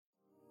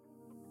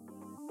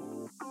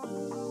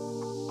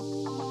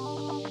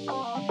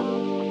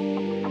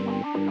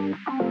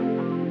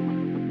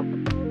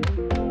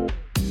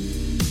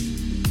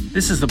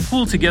This is the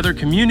Pool Together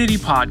Community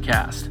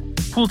Podcast.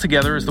 Pool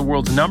Together is the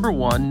world's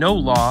 #1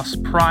 no-loss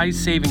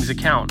prize savings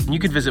account, and you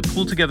can visit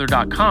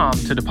pooltogether.com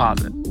to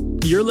deposit.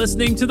 You're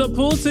listening to the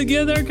Pool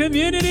Together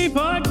Community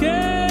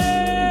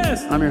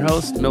Podcast. I'm your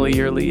host, Millie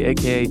Yearly,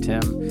 a.k.a.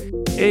 Tim,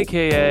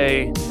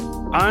 a.k.a.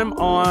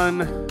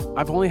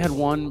 I've only had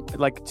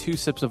two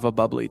sips of a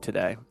bubbly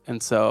today,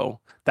 and so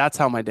that's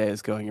how my day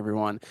is going,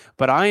 everyone.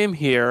 But I am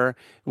here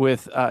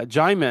with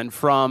Jaimin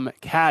from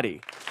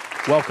Caddi.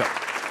 Welcome.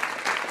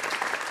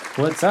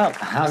 What's up?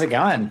 How's it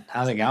going?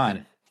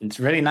 It's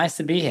really nice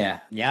to be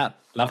here. Yeah,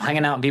 love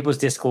hanging out in people's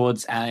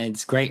Discords, and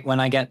it's great when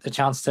I get the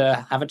chance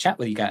to have a chat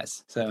with you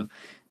guys. So,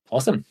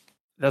 awesome.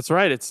 That's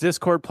right. It's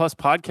Discord plus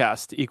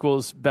podcast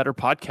equals better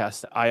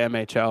podcast,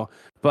 IMHO.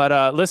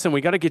 But listen,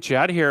 we got to get you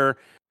out of here.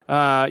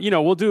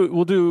 We'll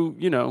do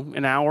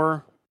an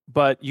hour,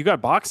 but you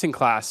got boxing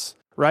class,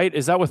 right?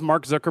 Is that with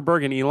Mark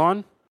Zuckerberg and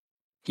Elon?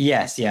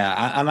 Yes,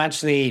 yeah. I'm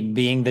actually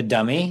being the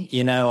dummy.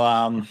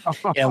 One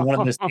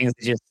of those things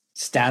that just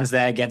stands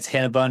there, gets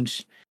hit a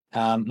bunch,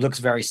 looks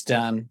very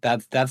stern.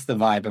 That's the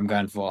vibe I'm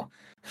going for.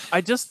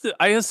 I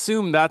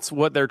assume that's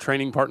what their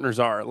training partners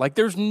are. Like,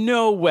 there's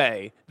no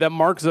way that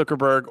Mark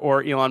Zuckerberg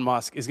or Elon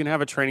Musk is going to have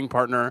a training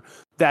partner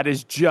that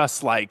is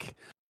just like,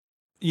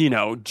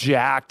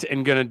 jacked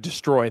and going to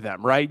destroy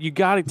them, right? You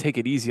got to take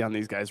it easy on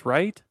these guys,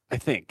 right? I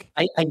think.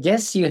 I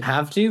guess you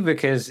have to,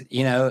 because,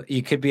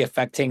 you could be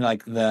affecting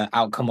like the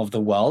outcome of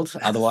the world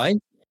otherwise.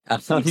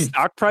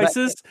 Stock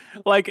prices,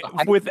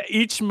 with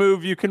each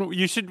move,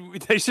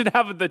 they should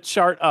have the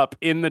chart up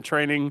in the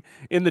training,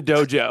 in the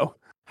dojo.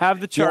 Have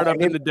the chart up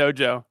in the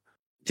dojo.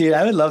 Dude,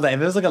 I would love that.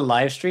 If it was like a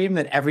live stream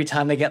that every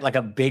time they get like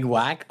a big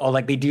whack or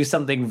like they do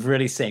something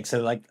really sick.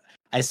 So like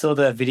I saw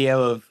the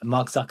video of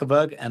Mark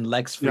Zuckerberg and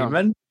Lex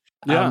Fridman.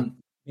 Yeah.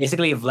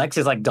 Basically, if Lex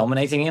is like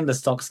dominating him, the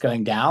stock's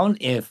going down.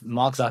 If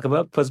Mark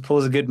Zuckerberg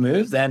pulls a good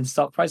move, then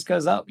stock price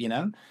goes up,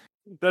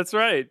 That's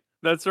right.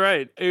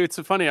 It's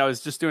funny. I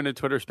was just doing a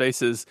Twitter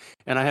Spaces,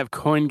 and I have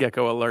CoinGecko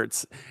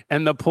alerts,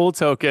 and the pool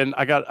token.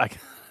 I got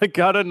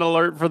an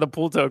alert for the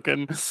pool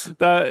token,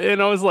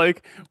 and I was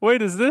like,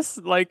 "Wait, is this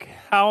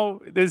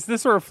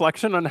a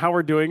reflection on how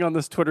we're doing on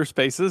this Twitter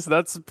Spaces?"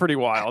 That's pretty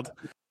wild.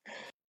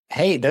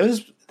 Hey,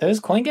 those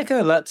CoinGecko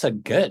alerts are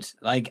good.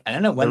 Like, I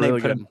don't know when they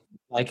put them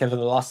like over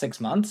the last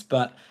 6 months,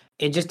 but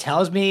it just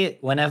tells me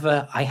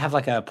whenever I have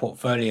like a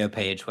portfolio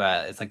page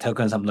where it's like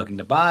tokens I'm looking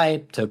to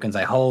buy, tokens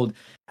I hold,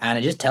 and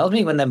it just tells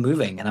me when they're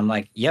moving, and I'm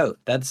like, yo,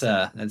 that's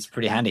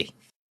pretty handy.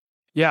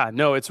 Yeah,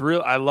 no, it's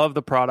real. I love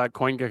the product.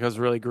 CoinGecko is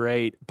really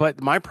great,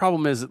 but my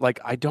problem is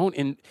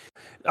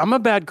I'm a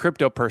bad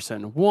crypto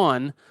person.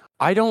 One,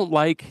 I don't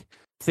like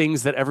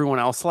things that everyone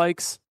else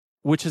likes,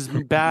 which is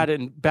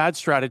bad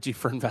strategy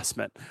for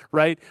investment,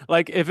 right?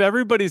 Like, if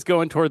everybody's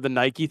going toward the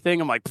Nike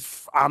thing, I'm like,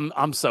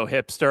 I'm so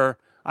hipster.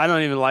 I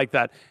don't even like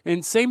that.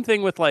 And same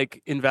thing with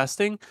like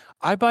investing.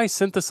 I buy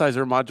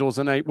synthesizer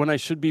modules when I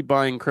should be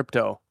buying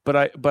crypto, but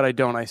I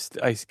don't.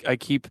 I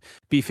keep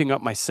beefing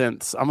up my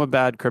synths. I'm a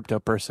bad crypto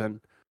person.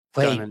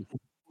 Wait,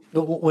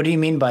 what do you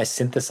mean by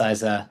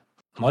synthesizer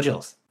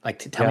modules? Like,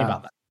 tell me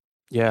about that.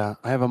 Yeah,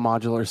 I have a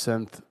modular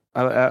synth.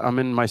 I'm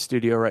in my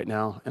studio right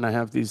now, and I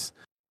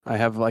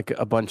have like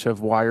a bunch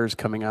of wires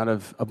coming out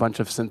of a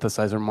bunch of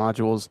synthesizer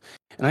modules.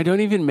 And I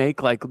don't even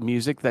make like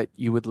music that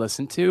you would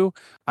listen to.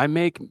 I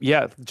make,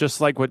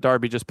 just like what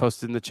Darby just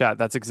posted in the chat.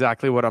 That's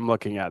exactly what I'm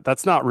looking at.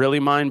 That's not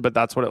really mine, but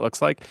that's what it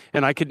looks like.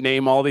 And I could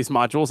name all these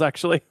modules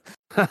actually.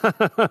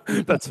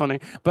 That's funny.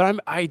 But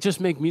I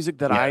just make music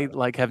that I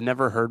like have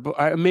never heard.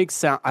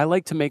 I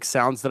like to make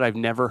sounds that I've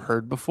never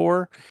heard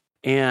before.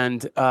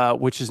 And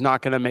which is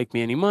not going to make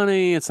me any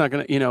money. It's not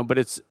going to,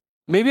 but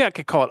maybe I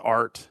could call it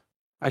art.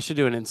 I should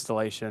do an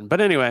installation.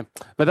 But anyway,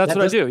 that's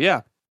what I do.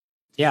 Yeah.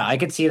 Yeah, I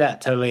could see that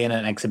totally in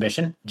an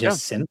exhibition,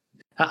 synth.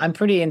 I'm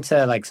pretty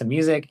into like some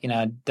music,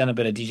 I've done a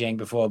bit of DJing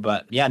before,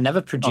 but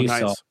never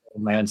produced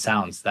my own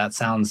sounds. That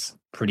sounds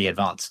pretty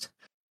advanced.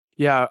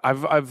 Yeah,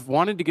 I've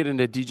wanted to get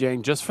into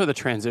DJing just for the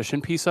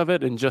transition piece of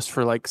it, and just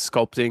for like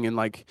sculpting and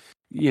like,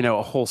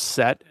 a whole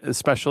set,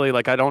 especially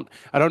like I don't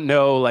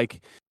know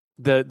like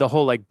the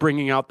whole like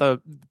bringing out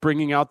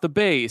the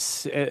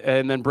bass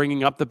and then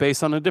bringing up the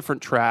bass on a different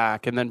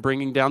track and then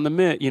bringing down the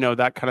mid,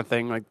 that kind of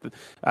thing. Like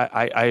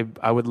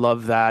I would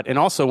love that. And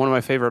also one of my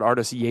favorite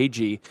artists,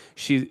 Yeji,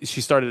 she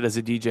started as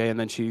a DJ and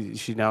then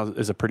she now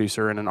is a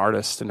producer and an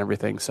artist and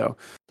everything. So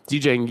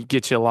DJing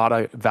gets you a lot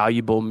of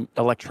valuable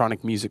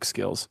electronic music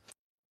skills.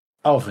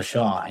 Oh, for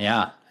sure.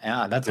 Yeah.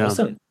 That's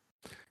awesome.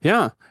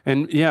 Yeah.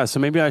 And so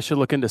maybe I should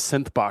look into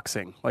synth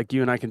boxing. Like,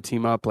 you and I can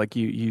team up. Like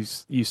you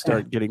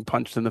start getting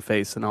punched in the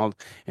face, and I'll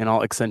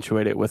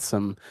accentuate it with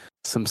some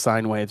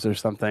sine waves or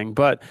something.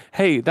 But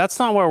hey, that's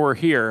not why we're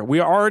here. We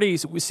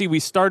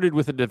started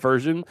with a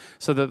diversion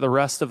so that the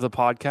rest of the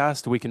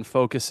podcast we can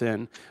focus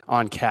in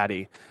on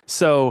Caddi.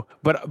 So,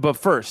 but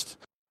first,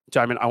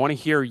 Jaimin, I want to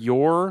hear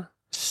your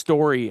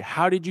story.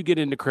 How did you get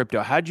into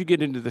crypto? How did you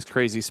get into this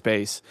crazy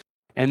space?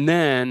 And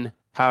then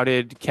how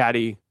did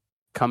Caddi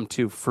come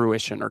to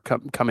fruition or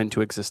come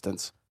into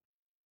existence?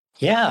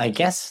 Yeah, I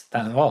guess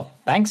that, well,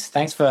 thanks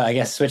for, I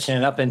guess, switching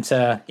it up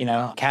into,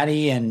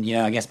 Caddy and,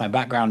 I guess my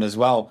background as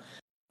well.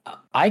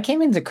 I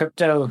came into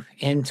crypto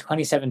in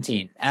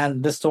 2017,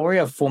 and the story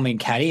of forming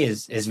Caddy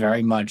is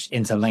very much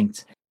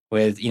interlinked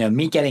with,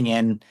 me getting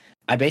in.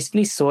 I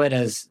basically saw it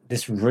as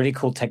this really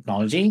cool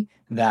technology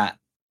that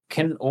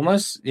can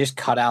almost just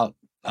cut out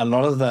a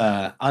lot of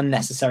the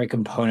unnecessary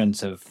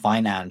components of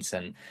finance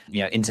and,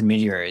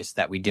 intermediaries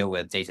that we deal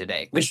with day to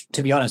day, which,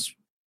 to be honest,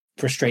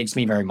 frustrates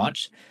me very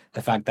much.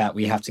 The fact that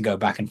we have to go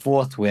back and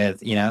forth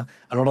with, a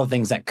lot of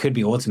things that could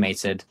be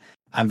automated.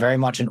 I'm very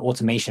much an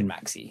automation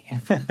maxi.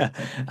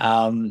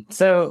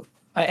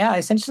 I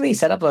essentially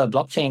set up a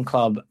blockchain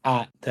club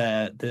at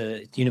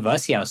the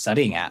university I was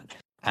studying at.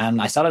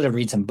 And I started to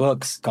read some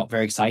books, got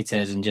very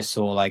excited, and just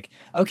saw like,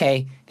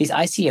 okay, these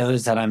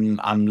ICOs that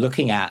I'm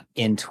looking at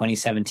in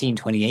 2017,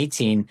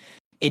 2018,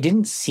 it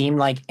didn't seem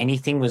like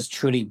anything was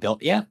truly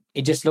built yet.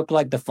 It just looked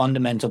like the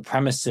fundamental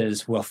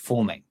premises were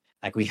forming.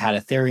 Like we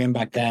had Ethereum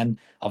back then,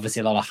 obviously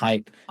a lot of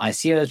hype,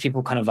 ICOs,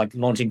 people kind of like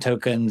launching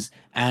tokens,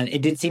 and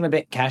it did seem a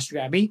bit cash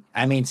grabby.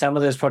 I mean, some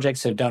of those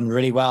projects have done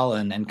really well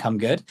and come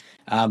good,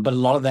 but a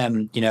lot of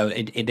them,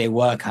 they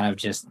were kind of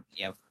just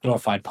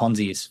glorified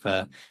Ponzi's,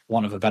 for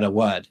want of a better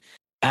word.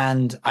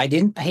 And I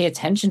didn't pay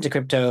attention to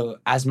crypto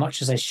as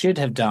much as I should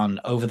have done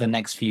over the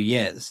next few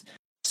years.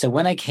 So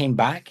when I came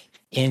back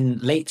in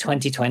late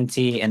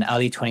 2020 and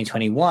early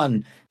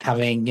 2021,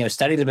 having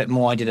studied a bit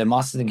more, I did a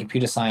master's in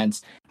computer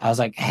science. I was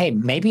like, hey,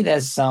 maybe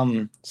there's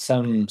some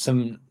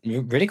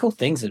really cool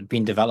things that have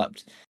been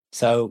developed.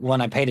 So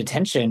when I paid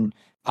attention,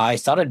 I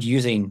started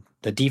using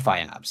the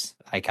DeFi apps.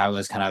 Like I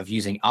was kind of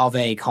using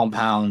Aave,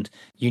 Compound,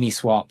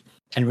 Uniswap,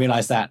 and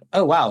realized that,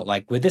 oh wow,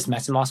 like with this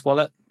MetaMask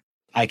wallet,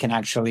 I can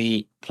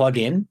actually plug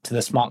in to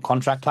the smart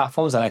contract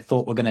platforms that I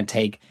thought were going to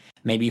take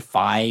maybe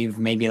 5,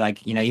 maybe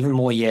like, even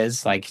more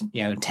years, like,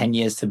 10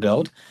 years to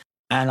build.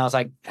 And I was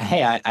like,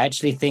 hey, I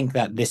actually think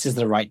that this is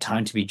the right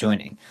time to be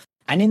joining.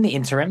 And in the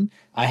interim,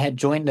 I had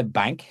joined a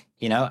bank,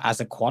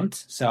 as a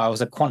quant. So I was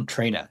a quant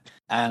trader,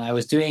 and I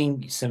was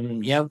doing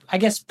some, I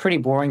guess pretty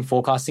boring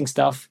forecasting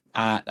stuff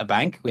at a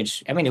bank,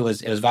 which, I mean, it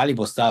was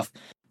valuable stuff,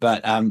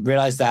 but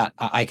realized that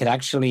I could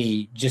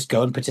actually just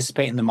go and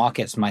participate in the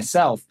markets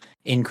myself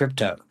in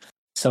crypto.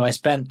 So I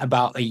spent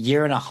about a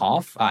year and a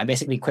half. I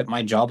basically quit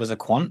my job as a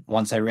quant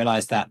once I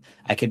realized that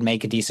I could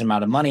make a decent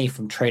amount of money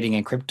from trading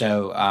in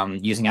crypto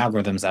using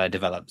algorithms that I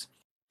developed.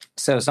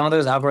 So some of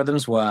those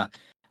algorithms were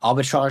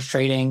arbitrage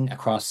trading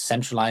across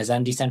centralized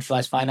and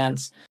decentralized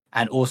finance,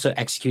 and also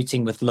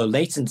executing with low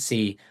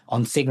latency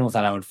on signals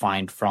that I would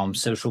find from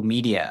social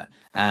media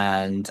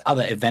and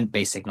other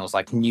event-based signals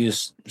like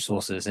news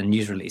sources and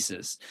news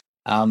releases.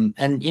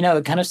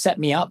 It kind of set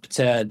me up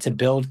to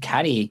build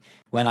Caddy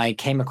when I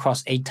came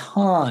across a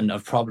ton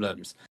of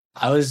problems.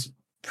 I was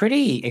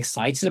pretty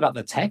excited about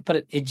the tech,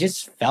 but it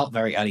just felt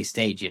very early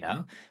stage,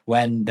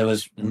 when there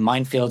was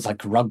minefields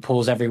like rug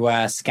pulls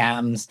everywhere,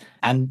 scams,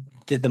 and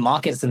the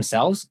markets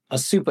themselves are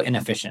super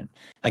inefficient.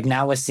 Like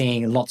now we're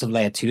seeing lots of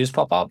layer 2s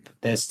pop up.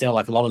 There's still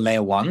like a lot of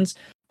layer 1s,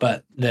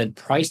 but the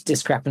price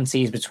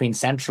discrepancies between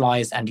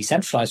centralized and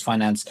decentralized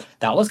finance,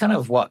 that was kind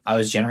of what I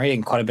was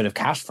generating quite a bit of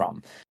cash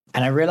from.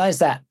 And I realized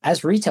that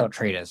as retail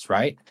traders,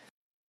 right,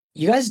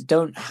 you guys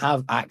don't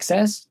have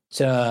access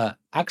to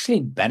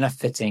actually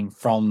benefiting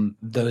from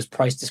those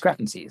price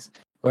discrepancies.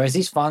 Whereas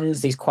these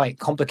funds, these quite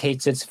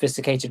complicated,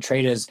 sophisticated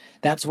traders,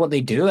 that's what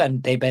they do.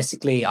 And they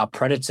basically are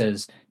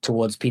predators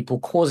towards people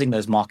causing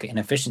those market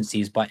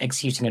inefficiencies by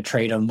executing a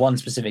trade on one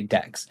specific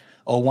DEX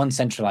or one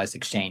centralized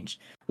exchange,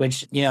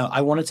 which,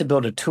 I wanted to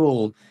build a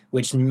tool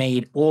which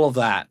made all of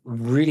that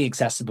really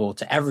accessible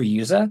to every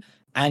user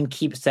and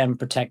keeps them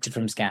protected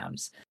from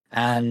scams.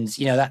 And,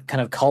 that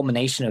kind of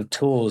culmination of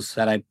tools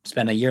that I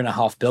spent a year and a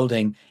half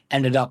building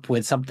ended up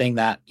with something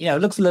that,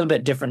 looks a little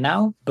bit different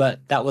now, but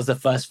that was the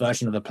first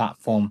version of the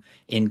platform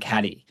in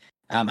Caddy.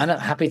 And I'm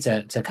happy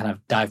to kind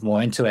of dive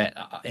more into it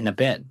in a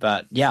bit.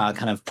 But yeah, I'll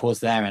kind of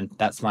pause there, and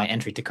that's my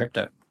entry to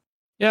crypto.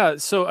 Yeah.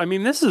 So, I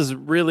mean, this is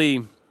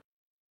really,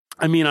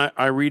 I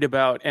read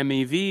about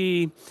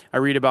MEV, I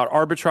read about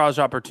arbitrage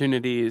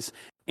opportunities,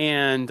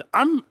 and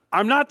I'm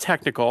not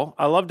technical.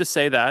 I love to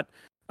say that.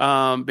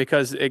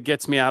 Because it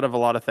gets me out of a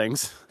lot of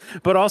things,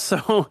 but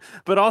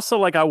also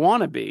like I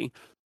want to be,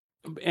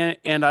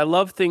 and I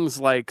love things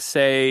like,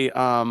 say,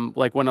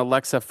 like when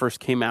Alexa first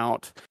came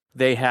out,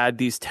 they had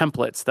these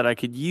templates that I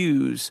could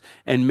use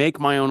and make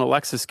my own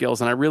Alexa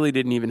skills, and I really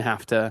didn't even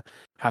have to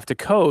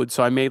code.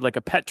 So I made like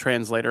a pet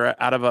translator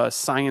out of a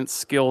science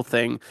skill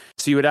thing.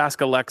 So you would ask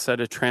Alexa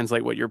to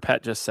translate what your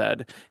pet just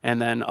said,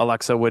 and then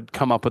Alexa would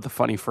come up with a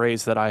funny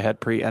phrase that I had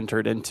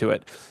pre-entered into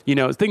it.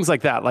 Things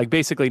like that, like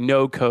basically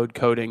no code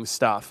coding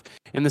stuff.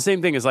 And the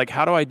same thing is like,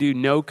 how do I do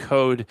no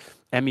code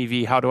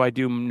MEV? How do I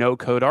do no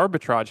code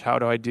arbitrage? How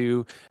do I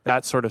do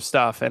that sort of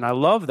stuff? And I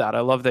love that. I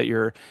love that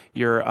you're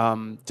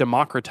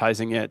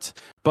democratizing it,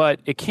 but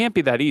it can't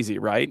be that easy,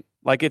 right?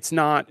 Like it's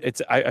not.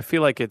 I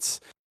feel like it's.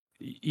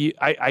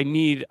 I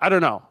need. I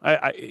don't know.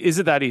 Is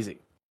it that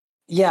easy?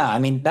 Yeah, I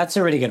mean, that's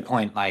a really good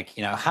point. Like,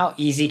 how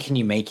easy can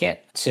you make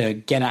it to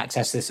get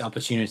access to these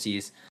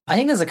opportunities? I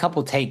think there's a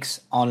couple takes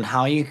on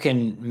how you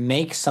can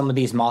make some of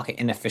these market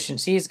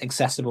inefficiencies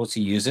accessible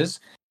to users.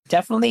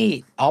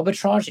 Definitely,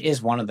 arbitrage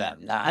is one of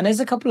them. And there's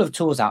a couple of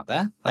tools out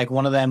there. Like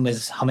one of them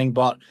is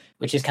Hummingbot,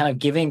 which is kind of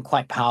giving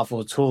quite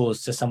powerful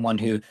tools to someone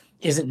who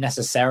isn't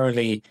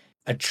necessarily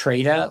a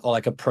trader or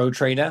like a pro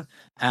trader,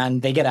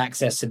 and they get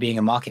access to being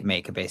a market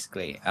maker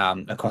basically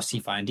across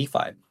CeFi and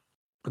DeFi.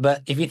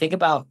 But if you think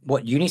about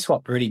what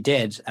Uniswap really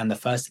did and the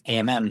first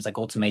AMMs, like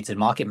automated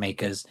market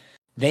makers,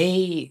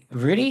 they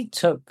really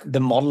took the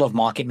model of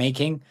market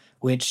making,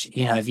 which,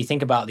 if you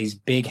think about these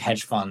big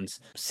hedge funds,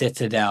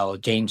 Citadel,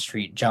 Jane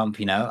Street, Jump,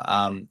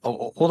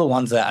 all the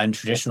ones that are in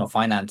traditional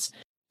finance,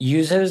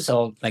 users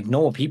or like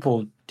normal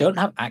people don't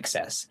have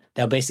access.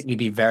 They'll basically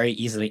be very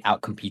easily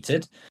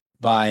outcompeted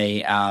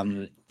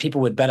by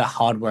people with better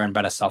hardware and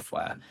better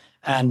software.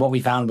 And what we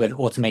found with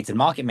automated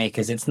market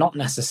makers, it's not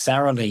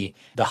necessarily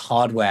the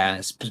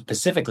hardware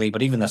specifically,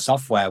 but even the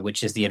software,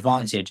 which is the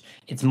advantage.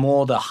 It's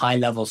more the high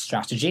level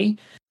strategy.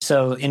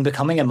 So in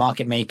becoming a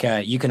market maker,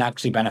 you can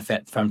actually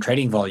benefit from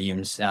trading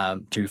volumes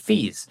through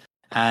fees.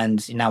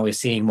 And now we're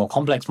seeing more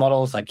complex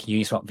models like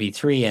Uniswap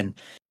v3 and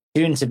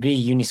soon to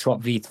be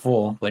Uniswap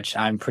v4, which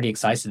I'm pretty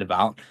excited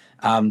about.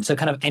 So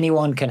kind of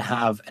anyone can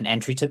have an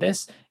entry to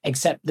this,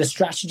 except the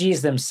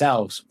strategies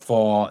themselves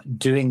for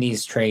doing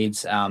these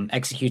trades,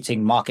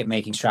 executing market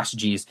making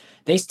strategies,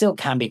 they still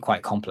can be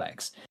quite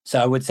complex. So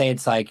I would say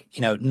it's like,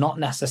 not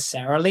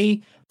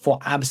necessarily for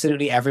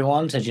absolutely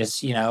everyone to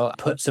just,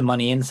 put some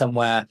money in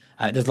somewhere.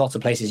 There's lots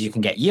of places you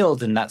can get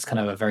yield, and that's kind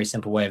of a very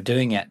simple way of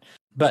doing it.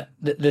 But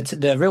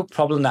the real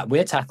problem that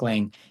we're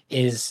tackling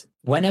is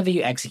whenever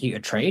you execute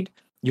a trade,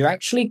 you're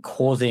actually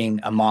causing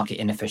a market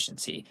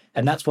inefficiency.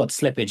 And that's what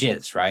slippage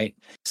is, right?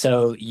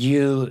 So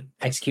you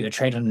execute a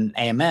trade on an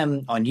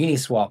AMM on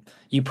Uniswap,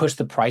 you push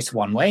the price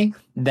one way,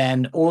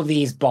 then all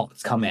these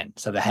bots come in.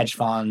 So the hedge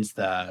funds,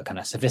 the kind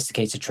of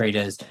sophisticated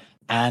traders,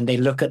 and they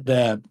look at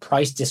the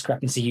price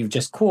discrepancy you've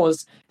just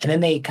caused, and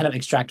then they kind of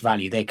extract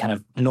value. They kind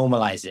of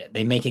normalize it.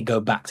 They make it go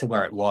back to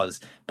where it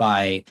was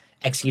by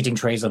executing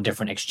trades on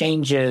different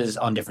exchanges,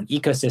 on different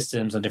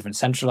ecosystems, on different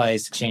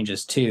centralized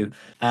exchanges too,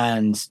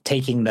 and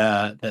taking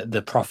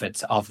the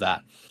profits of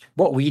that.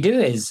 What we do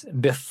is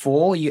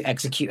before you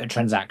execute a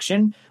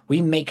transaction,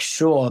 we make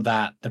sure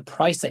that the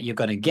price that you're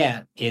going to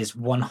get is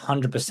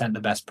 100%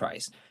 the best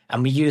price.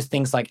 And we use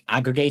things like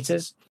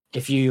aggregators.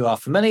 If you are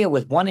familiar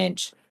with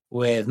 1inch,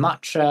 with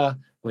Matcha,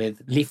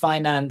 with Leaf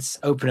Finance,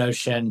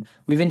 OpenOcean,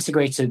 we've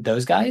integrated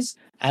those guys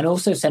and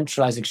also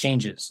centralized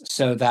exchanges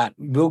so that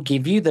we'll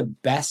give you the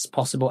best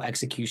possible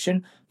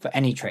execution for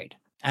any trade.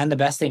 And the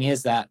best thing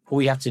is that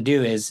all you have to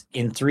do is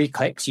in 3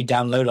 clicks, you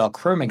download our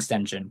Chrome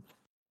extension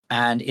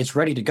and it's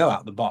ready to go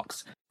out the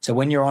box. So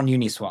when you're on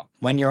Uniswap,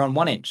 when you're on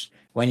 1inch,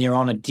 when you're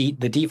on the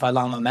DeFi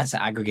Llama Meta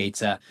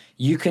aggregator,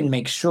 you can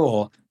make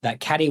sure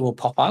that Caddi will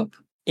pop up.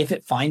 If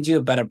it finds you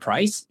a better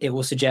price, it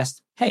will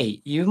suggest,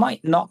 hey, you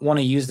might not want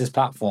to use this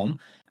platform,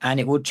 and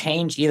it will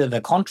change either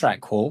the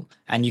contract call,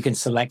 and you can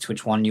select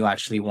which one you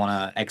actually want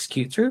to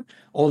execute through,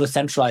 or the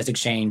centralized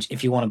exchange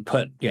if you want to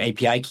put your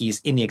API keys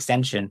in the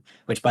extension,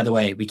 which, by the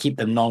way, we keep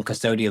them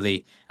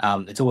non-custodially.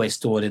 It's always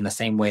stored in the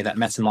same way that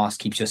MetaMask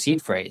keeps your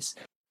seed phrase.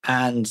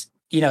 And,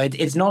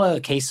 it's not a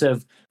case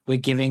of we're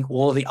giving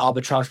all the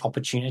arbitrage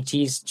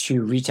opportunities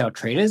to retail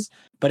traders,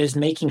 but it's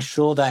making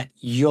sure that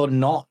you're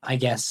not, I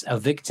guess, a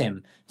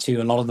victim to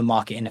a lot of the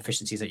market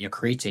inefficiencies that you're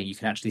creating. You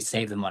can actually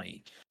save the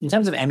money. In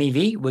terms of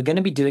MEV, we're going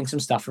to be doing some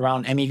stuff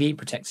around MEV,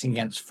 protecting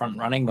against front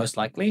running most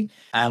likely.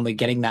 And we're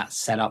getting that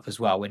set up as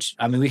well, which,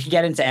 I mean, we could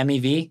get into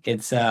MEV.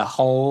 It's a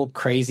whole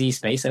crazy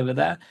space over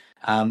there.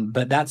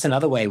 But that's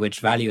another way which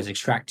value is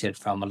extracted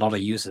from a lot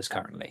of users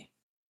currently.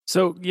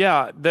 So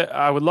yeah,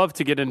 I would love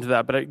to get into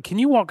that, but can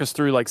you walk us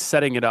through like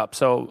setting it up?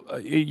 So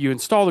you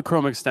install the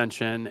Chrome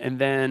extension, and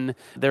then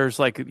there's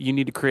like you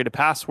need to create a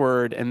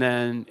password, and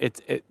then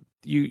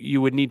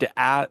you would need to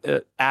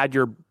add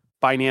your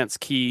Binance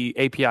key,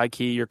 API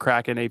key, your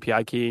Kraken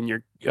API key, and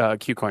your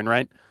Qcoin,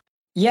 right?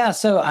 Yeah,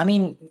 so I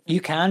mean,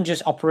 you can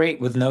just operate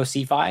with no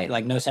CeFi,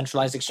 like no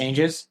centralized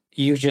exchanges.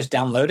 You just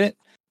download it.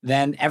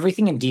 Then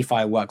everything in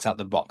DeFi works out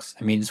the box.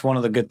 I mean, it's one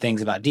of the good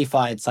things about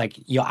DeFi. It's like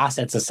your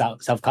assets are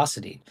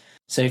self-custody.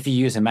 So if you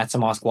use a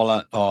MetaMask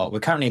wallet, or we're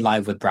currently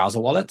live with browser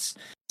wallets,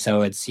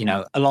 so it's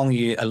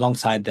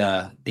alongside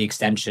the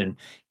extension,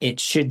 it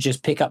should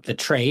just pick up the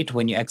trade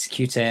when you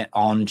execute it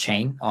on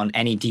chain on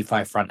any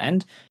DeFi front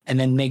end, and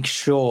then make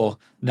sure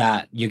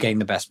that you're getting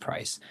the best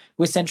price.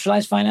 With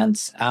centralized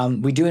finance,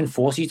 we do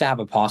enforce you to have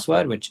a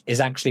password, which is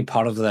actually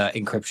part of the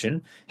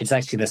encryption. It's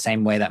actually the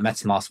same way that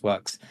MetaMask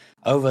works.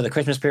 Over the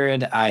Christmas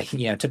period, I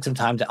took some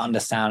time to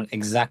understand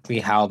exactly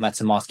how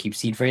MetaMask keeps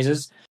seed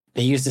phrases.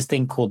 they use this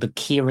thing called the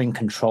keyring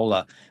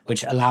controller,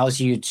 which allows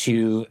you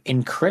to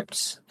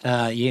encrypt,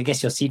 I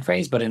guess, your seed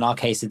phrase, but in our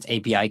case, it's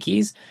API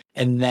keys.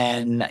 And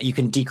then you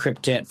can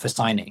decrypt it for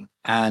signing.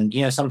 And,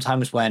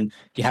 sometimes when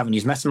you haven't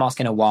used MetaMask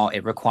in a while,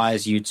 it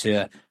requires you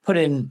to put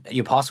in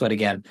your password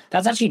again.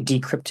 That's actually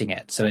decrypting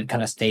it. So it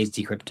kind of stays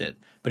decrypted.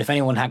 But if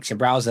anyone hacks your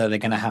browser, they're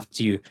going to have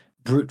to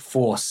brute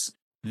force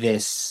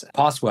this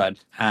password.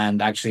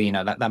 And actually,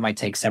 that might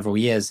take several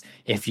years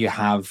if you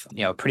have,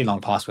 a pretty long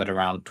password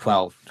around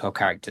 12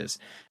 characters.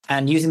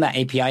 And using that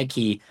API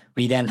key,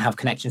 we then have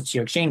connections to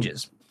your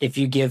exchanges. If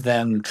you give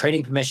them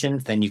trading permission,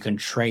 then you can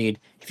trade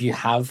if you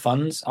have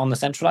funds on the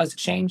centralized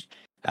exchange.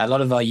 A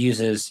lot of our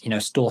users,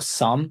 store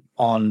some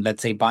on,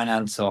 let's say,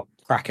 Binance or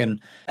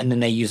Kraken, and then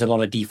they use a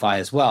lot of DeFi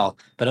as well.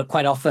 But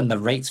quite often the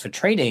rates for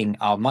trading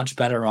are much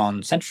better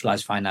on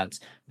centralized finance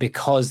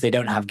because they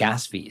don't have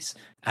gas fees.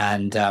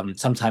 And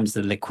sometimes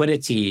the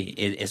liquidity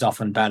is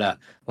often better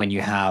when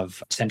you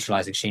have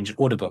centralized exchange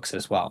order books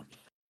as well.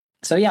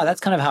 So yeah, that's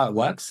kind of how it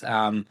works.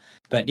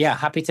 But yeah,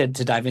 happy to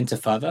dive into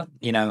further.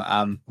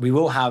 We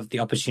will have the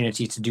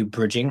opportunity to do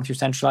bridging through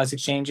centralized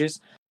exchanges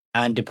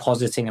and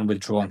depositing and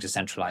withdrawing to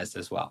centralized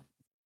as well.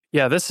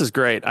 Yeah, this is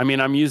great. I mean,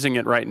 I'm using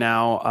it right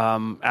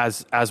now.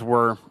 As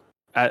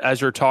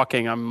you're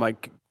talking, I'm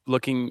like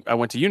looking. I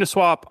went to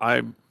Uniswap.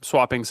 I'm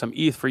swapping some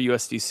ETH for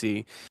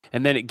USDC,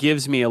 and then it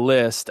gives me a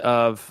list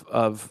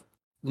of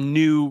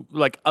new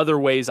other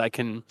ways I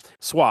can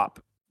swap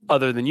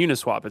other than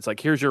Uniswap. It's like,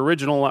 here's your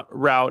original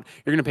route.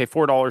 You're going to pay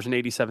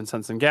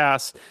 $4.87 in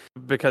gas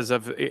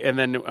and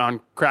then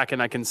on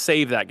Kraken, I can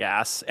save that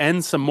gas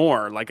and some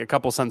more, like a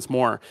couple cents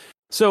more.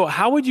 So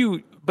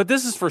but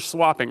this is for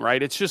swapping,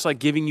 right? It's just like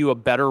giving you a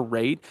better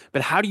rate.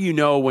 But how do you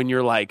know when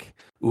you're like,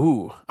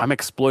 ooh, I'm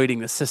exploiting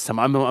the system.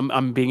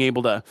 I'm being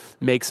able to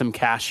make some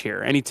cash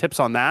here. Any tips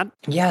on that?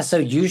 Yeah. So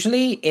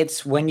usually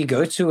it's when you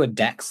go to a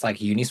DEX like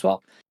Uniswap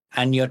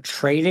and you're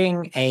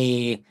trading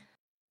a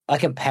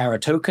pair, a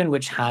token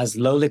which has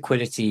low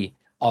liquidity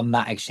on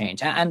that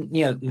exchange. And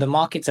the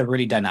markets are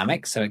really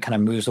dynamic, so it kind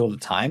of moves all the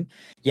time.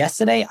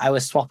 Yesterday, I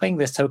was swapping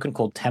this token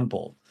called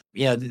Temple.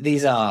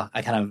 These are,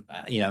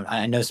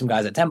 I know some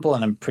guys at Temple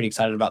and I'm pretty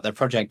excited about their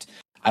project.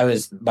 I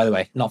was, by the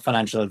way, not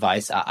financial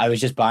advice. I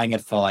was just buying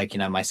it for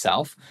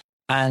myself.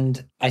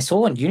 And I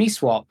saw on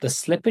Uniswap, the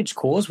slippage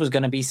cause was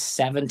going to be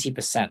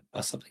 70%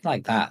 or something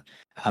like that.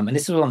 And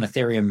this was on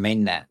Ethereum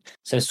mainnet.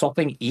 So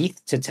swapping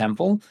ETH to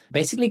Temple,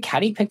 basically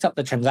Caddi picked up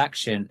the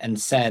transaction and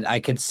said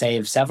I could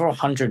save several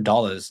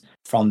 $100s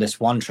from this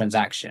one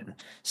transaction.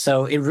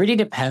 So it really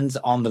depends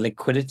on the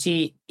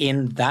liquidity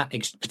in that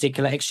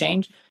particular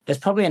exchange. There's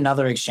probably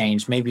another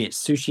exchange. Maybe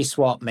it's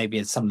SushiSwap, maybe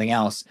it's something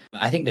else.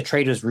 I think the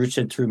trade was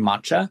routed through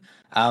Matcha,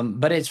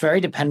 but it's very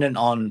dependent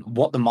on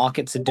what the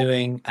markets are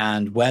doing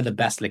and where the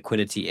best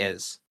liquidity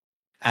is.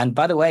 And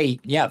by the way,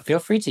 yeah, feel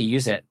free to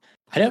use it.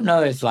 I don't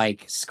know if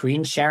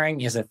screen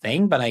sharing is a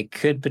thing, but I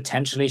could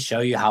potentially show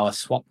you how a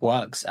swap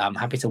works. I'm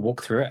happy to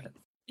walk through it.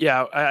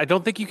 Yeah, I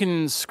don't think you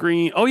can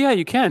screen. Oh yeah,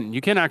 you can.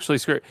 You can actually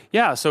screen.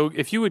 Yeah, so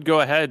if you would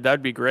go ahead,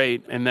 that'd be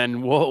great. And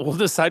then we'll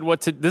decide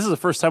what to. This is the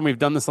first time we've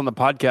done this on the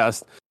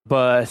podcast,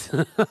 but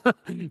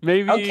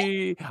maybe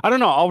okay. I don't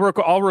know.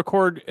 I'll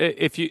record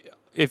if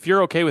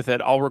you're okay with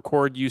it. I'll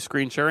record you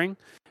screen sharing,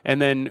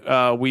 and then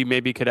we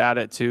maybe could add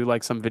it to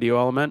some video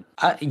element.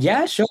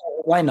 Yeah, sure.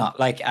 Why not?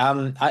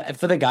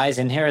 For the guys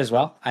in here as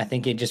well, I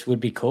think it just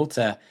would be cool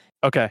to.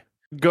 Okay,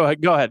 go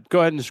ahead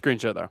and screen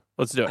share though.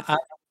 Let's do it.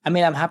 I'm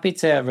happy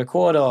to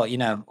record or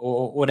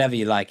whatever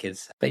you like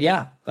but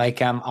yeah,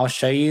 I'll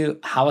show you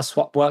how a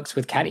swap works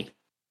with Caddi.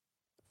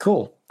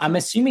 Cool. I'm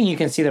assuming you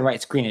can see the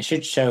right screen. It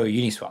should show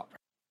Uniswap.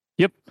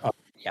 Yep. Oh,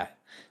 yeah.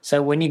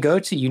 So when you go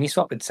to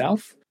Uniswap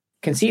itself,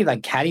 you can see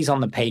Caddi's on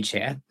the page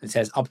here. It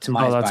says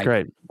optimized. Oh, that's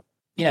great.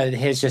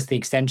 Here's just the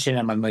extension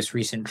and my most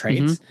recent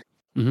trades.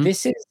 Mm-hmm.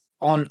 This is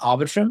on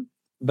Arbitrum,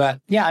 but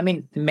yeah,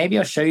 maybe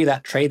I'll show you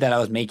that trade that I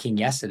was making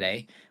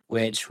yesterday,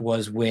 which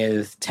was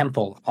with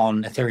Temple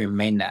on Ethereum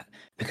mainnet,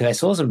 because I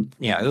saw some,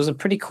 it was a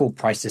pretty cool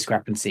price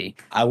discrepancy.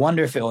 I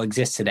wonder if it will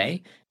exist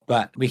today,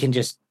 but we can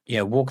just,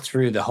 walk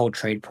through the whole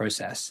trade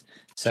process.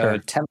 So sure.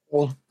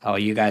 Temple,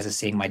 you guys are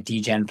seeing my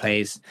degen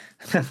plays.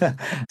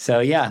 So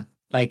yeah,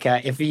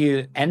 if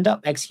you end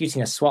up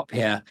executing a swap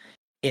here,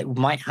 it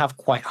might have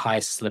quite high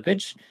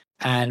slippage.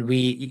 And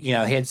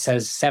here it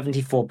says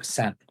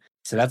 74%.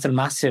 So that's a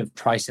massive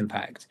price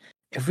impact.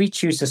 If we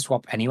choose to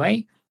swap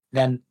anyway,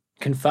 then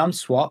confirm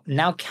swap.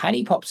 Now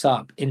Caddi pops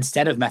up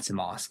instead of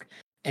MetaMask.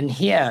 And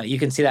here you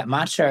can see that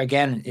Matcha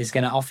again is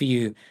going to offer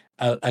you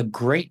a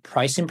great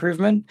price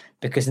improvement,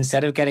 because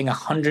instead of getting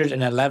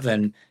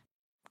 111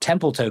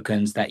 Temple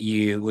tokens that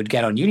you would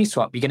get on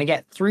Uniswap, you're going to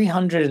get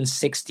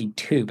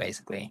 362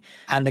 basically.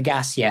 And the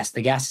gas is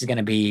going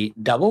to be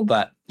double,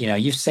 but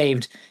you've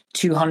saved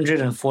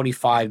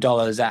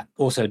 $245. That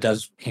also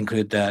does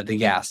include the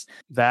gas.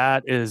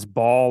 That is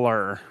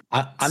baller.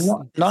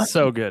 I'm not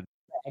so good.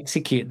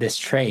 Execute this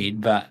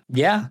trade, but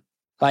yeah,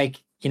 here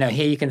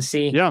you can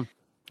see. Yeah,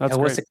 that's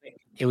great.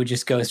 It would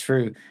just go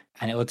through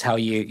and it will tell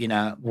you,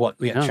 what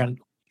we are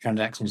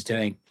transactions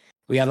doing.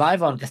 We are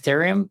live on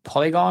Ethereum,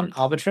 Polygon,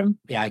 Arbitrum.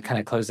 Yeah, I kind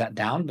of closed that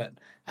down, but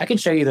I can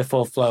show you the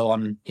full flow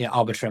on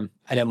Arbitrum.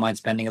 I don't mind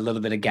spending a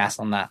little bit of gas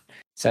on that.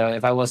 So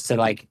if I was to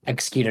like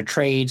execute a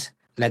trade,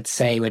 let's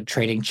say we're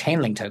trading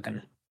Chainlink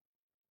token,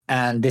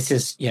 and this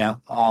is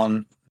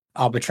on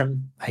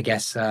Arbitrum, I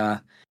guess.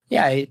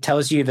 It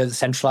tells you that the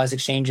centralized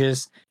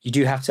exchanges, you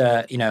do have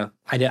to,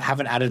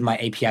 haven't added my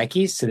API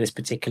keys to this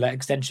particular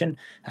extension.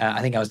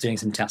 I think I was doing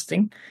some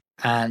testing.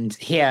 And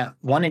here,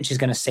 1inch is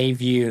going to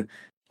save you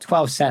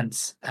 12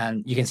 cents.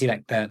 And you can see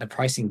like the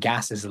pricing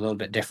gas is a little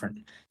bit different.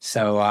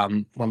 So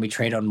when we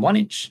trade on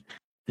 1inch,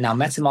 now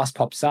MetaMask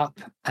pops up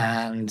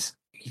and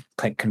you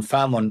click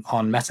confirm on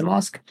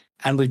MetaMask.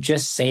 And we've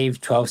just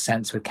saved 12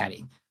 cents with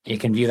Caddi. You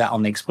can view that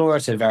on the Explorer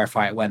to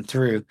verify it went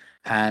through.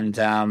 And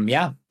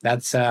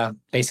that's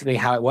basically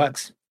how it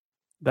works.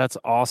 That's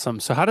awesome.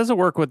 So how does it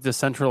work with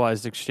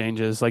decentralized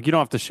exchanges? Like, you don't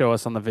have to show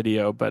us on the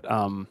video, but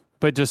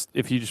just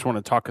if you just want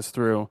to talk us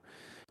through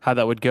how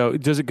that would go.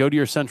 Does it go to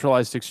your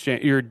centralized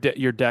exchange, your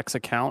DEX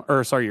account,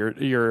 or sorry,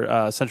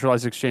 your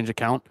centralized exchange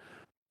account?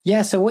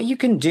 Yeah. So what you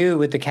can do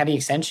with the Caddi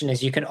extension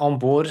is you can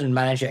onboard and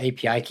manage your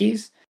API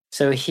keys.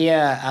 So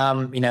here,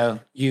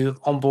 you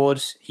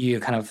onboard,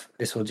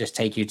 this will just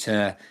take you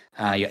to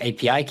your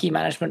API key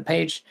management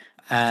page,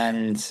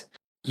 and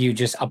you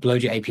just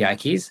upload your API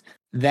keys.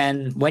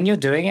 Then when you're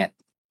doing it,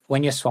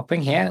 when you're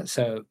swapping here,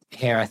 so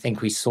here I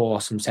think we saw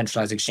some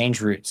centralized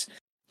exchange routes.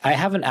 I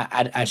haven't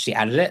actually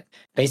added it.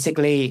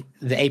 Basically,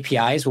 the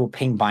APIs will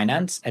ping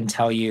Binance and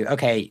tell you,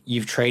 okay,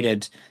 you've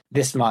traded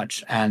this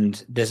much,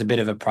 and there's a bit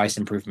of a price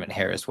improvement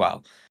here as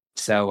well.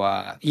 So,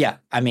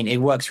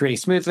 it works really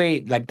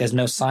smoothly. Like, there's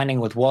no signing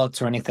with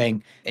wallets or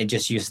anything. It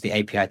just uses the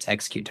API to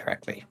execute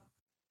directly.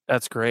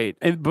 That's great.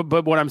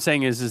 But what I'm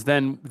saying is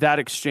then that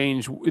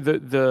exchange,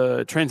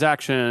 the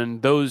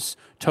transaction, those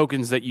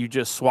tokens that you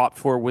just swapped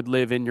for would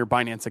live in your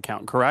Binance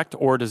account, correct?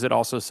 Or does it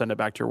also send it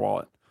back to your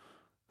wallet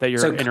that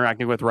you're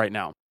interacting with right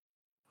now?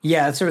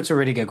 Yeah, it's a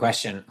really good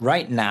question.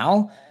 Right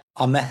now,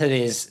 our method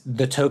is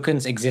the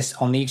tokens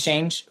exist on the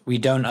exchange. We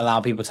don't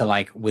allow people to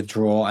like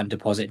withdraw and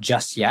deposit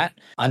just yet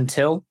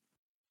until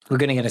we're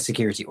going to get a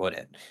security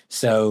audit.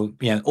 So,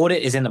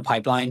 audit is in the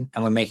pipeline,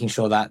 and we're making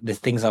sure that the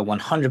things are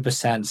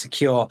 100%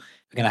 secure.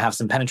 We're going to have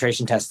some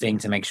penetration testing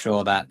to make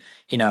sure that,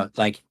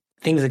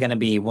 things are going to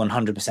be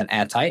 100%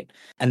 airtight.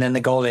 And then the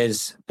goal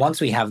is,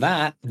 once we have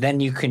that, then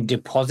you can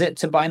deposit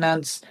to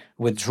Binance,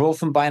 withdraw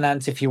from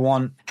Binance if you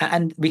want,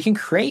 and we can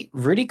create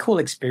really cool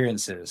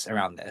experiences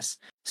around this.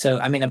 So,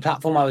 a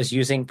platform I was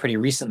using pretty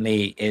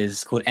recently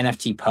is called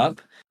NFT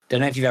Pub. Don't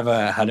know if you've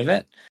ever heard of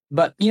it,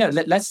 but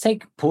let's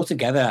take Pool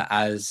Together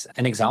as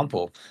an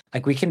example.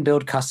 Like, we can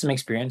build custom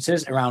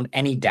experiences around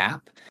any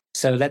dApp.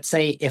 So let's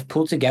say if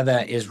Pool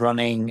Together is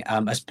running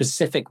a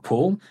specific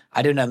pool,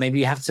 I don't know, maybe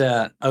you have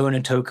to own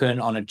a token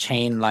on a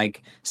chain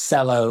like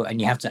Celo, and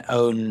you have to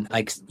own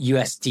like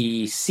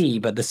USDC,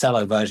 but the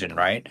Celo version,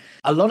 right?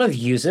 A lot of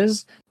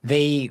users,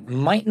 they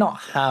might not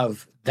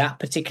have that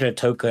particular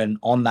token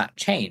on that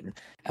chain.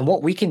 And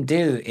what we can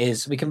do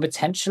is we can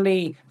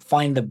potentially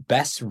find the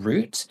best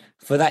route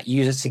for that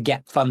user to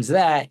get funds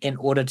there in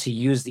order to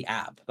use the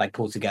app, like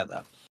Pool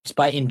Together. Just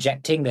by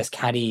injecting this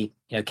Caddi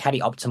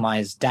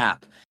optimized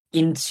dApp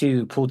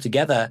into Pool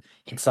Together,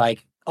 it's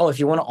like, oh, if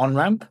you want to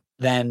on-ramp,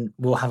 then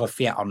we'll have a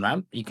fiat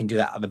on-ramp. You can do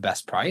that at the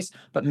best price.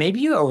 But maybe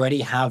you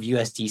already have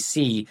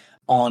USDC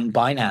on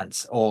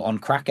Binance or on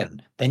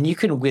Kraken. Then you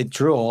can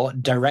withdraw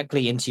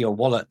directly into your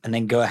wallet and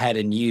then go ahead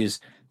and use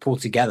Pool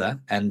Together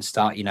and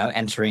start,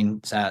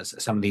 entering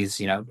some of these,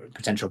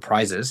 potential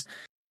prizes.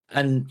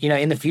 And,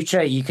 in the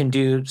future, you can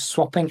do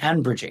swapping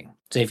and bridging.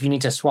 So if you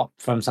need to swap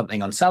from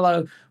something on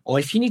Celo, or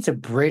if you need to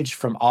bridge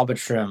from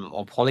Arbitrum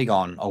or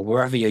Polygon or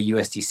wherever your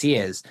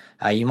USDC is,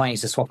 you might need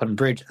to swap and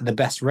bridge at the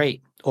best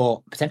rate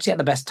or potentially at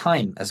the best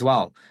time as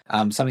well,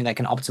 something that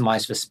can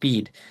optimize for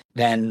speed.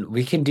 Then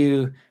we can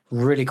do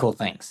really cool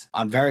things.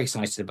 I'm very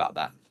excited about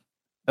that.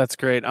 That's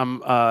great.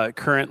 I'm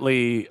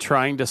currently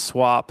trying to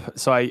swap.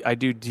 So I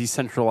do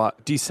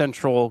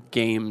decentral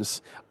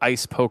games,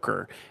 ice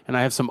poker, and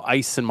I have some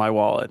ice in my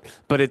wallet,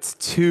 but it's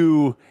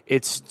too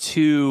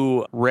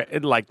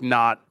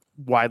not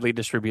widely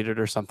distributed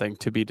or something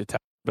to be detected.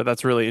 But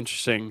that's really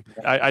interesting.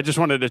 I just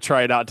wanted to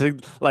try it out. You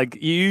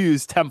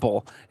use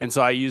Temple, and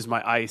so I use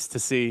my ice to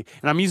see.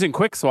 And I'm using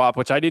QuickSwap,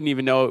 which I didn't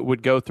even know it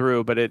would go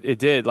through, but it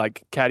did.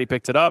 Like, Caddi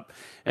picked it up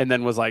and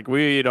then was like,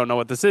 "We don't know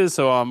what this is,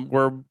 so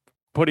we're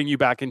putting you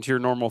back into your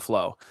normal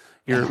flow,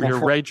 your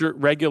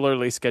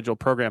regularly scheduled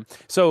program."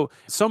 So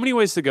many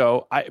ways to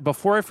go.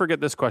 Before I forget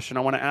this question,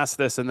 I want to ask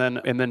this, and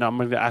then I'm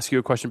going to ask you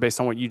a question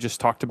based on what you just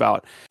talked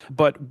about.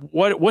 But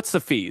what's the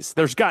fees?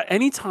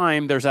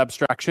 Anytime there's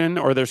abstraction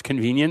or there's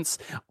convenience,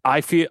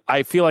 I feel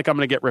like I'm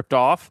going to get ripped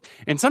off,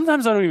 and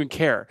sometimes I don't even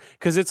care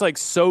because it's like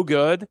so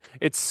good,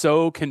 it's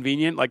so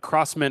convenient. Like,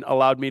 Crossmint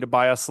allowed me to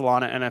buy a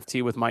Solana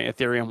NFT with my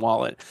Ethereum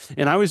wallet,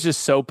 and I was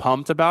just so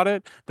pumped about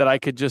it that I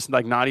could just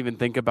like not even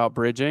think about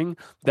bridging.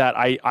 That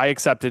I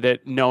accepted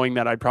it, knowing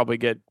that I'd probably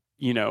get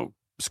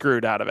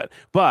screwed out of it.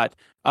 But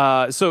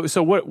so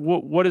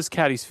what is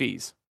Caddi's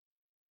fees?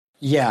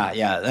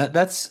 Yeah.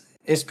 That's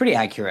it's pretty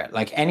accurate.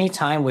 Like any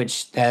time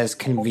which there's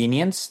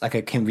convenience, like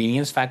a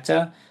convenience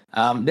factor,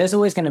 there's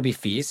always going to be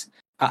fees.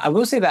 I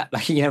will say that,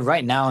 like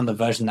right now in the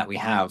version that we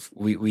have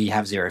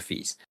zero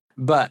fees,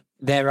 but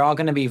there are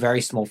going to be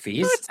very small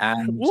fees. What?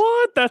 And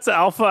What? That's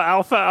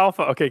alpha.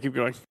 Okay, keep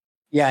going.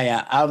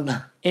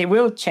 yeah. It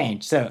will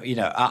change. So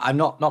I'm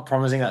not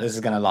promising that this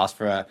is going to last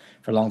for a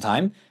long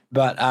time,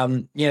 but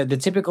the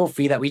typical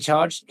fee that we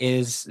charge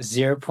is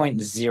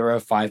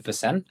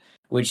 0.05%,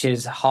 which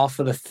is half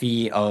of the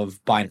fee of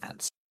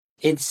Binance.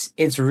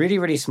 It's really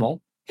really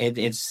small.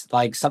 It's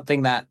like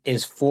something that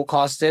is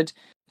forecasted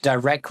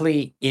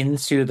directly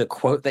into the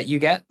quote that you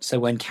get. So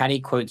when Caddy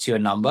quotes you a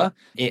number,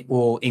 it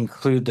will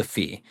include the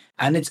fee.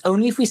 And it's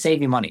only if we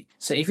save you money.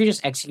 So if you're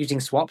just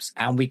executing swaps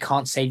and we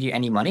can't save you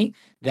any money,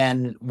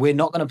 then we're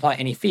not going to apply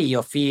any fee.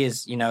 Your fee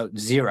is,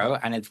 zero,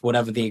 and it's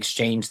whatever the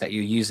exchange that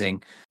you're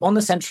using. On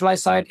the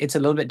centralized side, it's a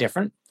little bit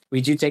different.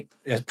 We do take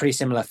a pretty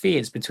similar fee.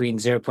 It's between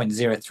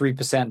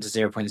 0.03% to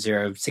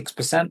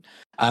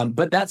 0.06%.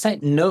 But that's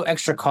at no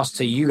extra cost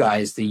to you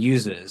guys, the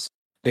users,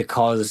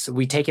 because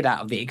we take it out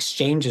of the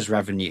exchange's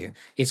revenue.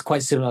 It's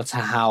quite similar to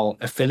how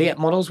affiliate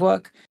models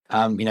work.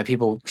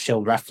 People show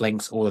ref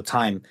links all the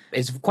time.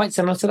 It's quite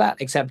similar to that,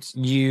 except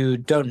you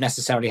don't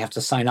necessarily have to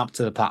sign up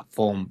to the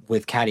platform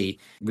with Caddy.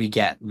 We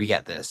get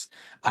this.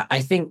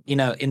 I think,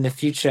 in the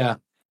future,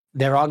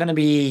 there are going to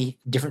be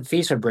different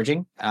fees for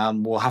bridging.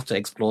 We'll have to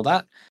explore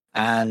that.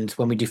 And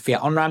when we do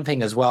fiat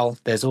on-ramping as well,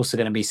 there's also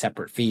going to be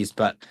separate fees.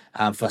 But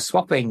for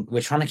swapping,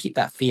 we're trying to keep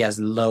that fee as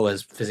low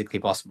as physically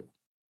possible.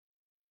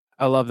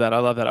 I love that.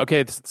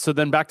 Okay, so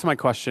then back to my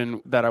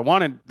question that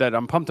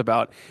I'm pumped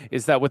about,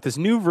 is that with this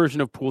new version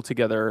of Pool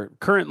Together,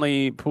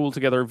 currently Pool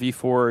Together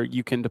V4,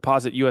 you can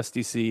deposit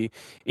USDC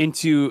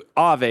into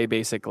Aave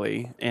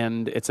basically,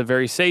 and it's a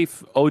very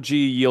safe OG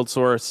yield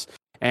source,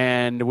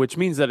 and which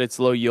means that it's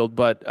low yield,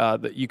 but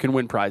that you can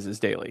win prizes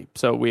daily.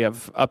 So we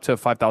have up to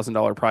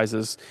 $5,000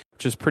 prizes,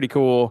 which is pretty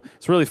cool.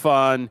 It's really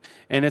fun,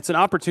 and it's an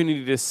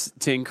opportunity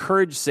to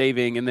encourage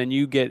saving, and then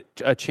you get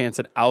a chance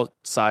at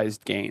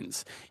outsized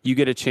gains. You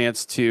get a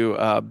chance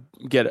to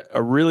get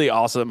a really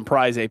awesome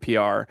prize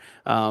APR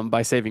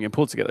by saving in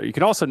Pool Together. You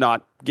can also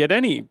not get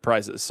any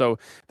prizes. So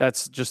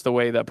that's just the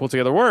way that Pool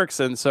Together works.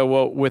 And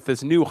so with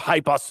this new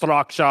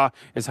hyperstructure,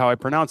 is how I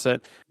pronounce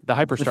it, the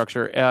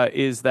hyperstructure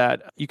is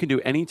that you can do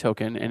any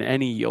token and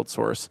any yield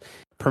source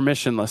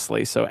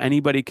permissionlessly. So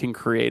anybody can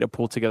create a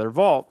Pool Together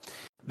vault.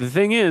 The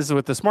thing is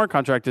with the smart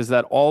contract is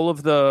that all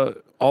of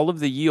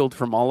the yield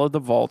from all of the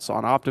vaults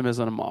on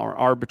Optimism or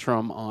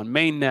Arbitrum on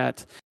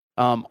mainnet,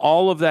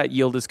 all of that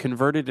yield is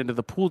converted into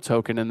the pool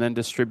token and then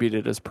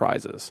distributed as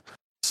prizes.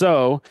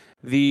 So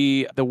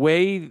the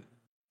way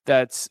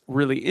that's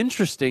really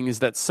interesting is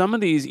that some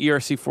of these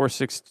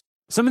ERC-46,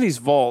 some of these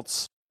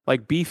vaults,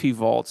 like Defi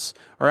vaults,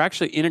 are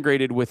actually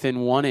integrated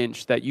within 1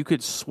 inch that you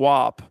could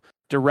swap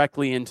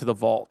directly into the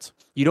vault.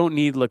 You don't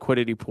need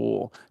liquidity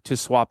pool to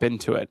swap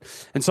into it.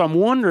 And so I'm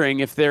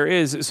wondering if there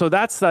is, so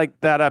that's like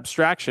that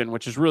abstraction,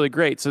 which is really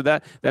great. So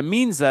that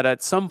means that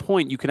at some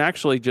point you can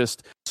actually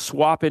just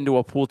swap into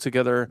a Pool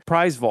Together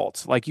prize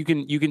vault. Like you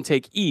can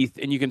take ETH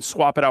and you can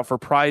swap it out for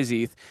prize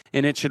ETH,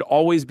 and it should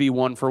always be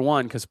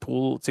 1-for-1 because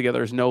Pool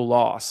Together is no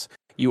loss.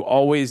 You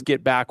always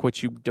get back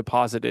what you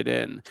deposited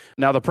in.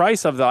 Now, the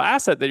price of the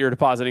asset that you're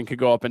depositing could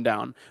go up and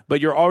down, but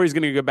you're always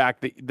going to get back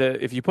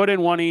if you put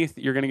in 1 ETH,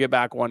 you're going to get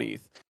back 1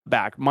 ETH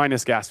back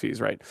minus gas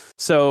fees, right?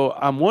 So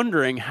I'm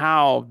wondering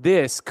how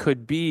this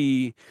could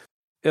be,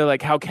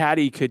 like how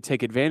Caddy could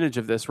take advantage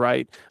of this,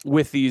 right?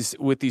 With these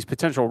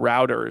potential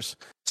routers.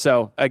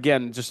 So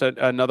again, just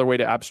another way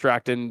to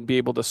abstract and be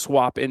able to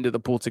swap into the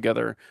Pool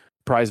Together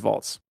prize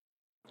vaults.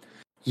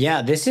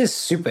 Yeah, this is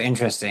super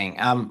interesting.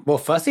 Well,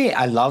 firstly,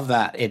 I love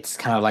that it's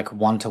kind of like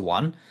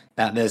 1-to-1,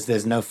 that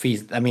there's no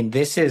fees. I mean,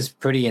 this is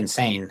pretty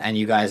insane. And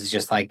you guys are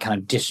just like kind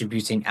of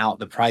distributing out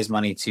the prize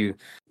money to,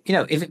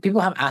 if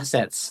people have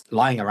assets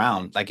lying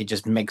around, like it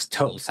just makes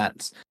total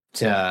sense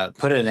to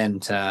put it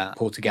into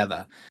Pool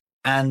Together.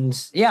 And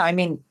yeah, I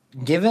mean,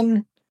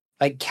 given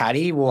like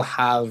Caddy will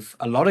have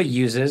a lot of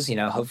users,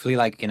 hopefully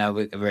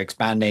we're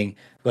expanding,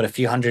 we've got a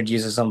few hundred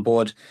users on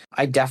board.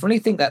 I definitely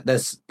think that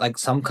there's like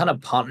some kind of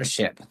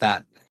partnership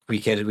that we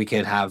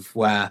could have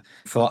where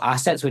for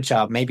assets which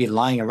are maybe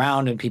lying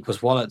around in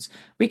people's wallets,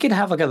 we could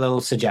have like a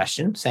little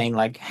suggestion saying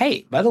like,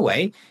 hey, by the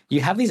way,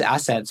 you have these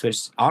assets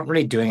which aren't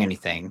really doing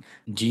anything.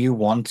 Do you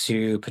want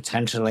to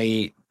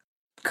potentially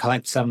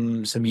collect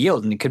some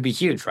yield? And it could be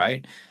huge,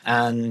 right?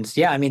 And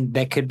yeah, I mean,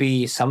 there could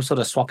be some sort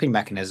of swapping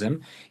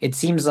mechanism. It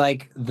seems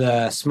like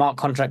the smart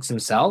contracts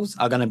themselves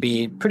are going to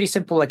be pretty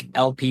simple, like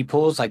LP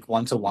pools, like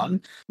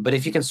 1-to-1. But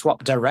if you can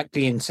swap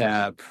directly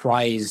into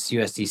prize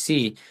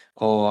USDC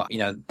or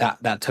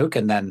that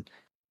token, then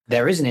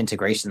there is an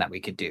integration that we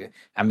could do,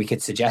 and we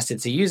could suggest it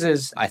to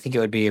users. I think it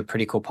would be a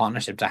pretty cool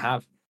partnership to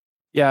have.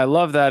 Yeah, I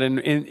love that. And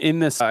in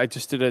this, I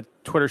just did a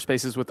Twitter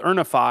Spaces with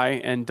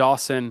Earnify, and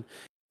Dawson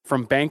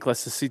from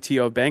Bankless, the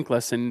CTO of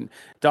Bankless, and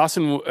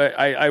Dawson,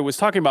 I was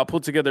talking about Pull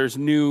Together's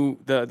new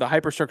the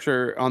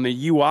hyperstructure on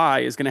the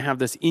UI is going to have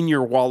this in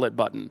your wallet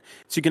button,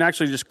 so you can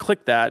actually just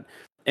click that,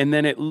 and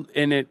then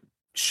it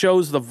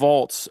shows the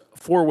vaults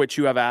for which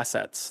you have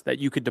assets that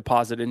you could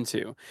deposit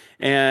into.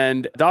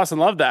 And Dawson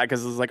loved that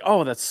because it was like,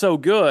 oh, that's so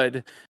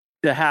good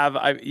to have.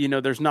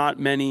 There's not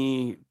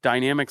many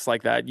dynamics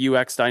like that,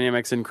 UX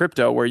dynamics in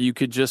crypto, where you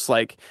could just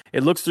like,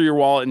 it looks through your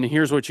wallet and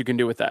here's what you can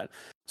do with that.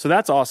 So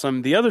that's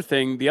awesome. The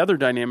other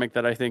dynamic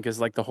that I think is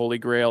like the holy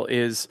grail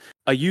is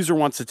a user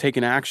wants to take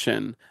an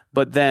action,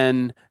 but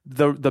then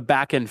the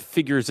backend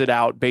figures it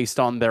out based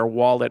on their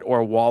wallet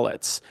or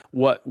wallets,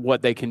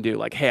 what they can do.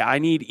 Like, hey, I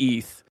need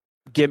ETH.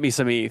 Give me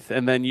some ETH.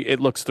 And then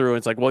it looks through and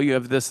it's like, well, you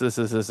have this.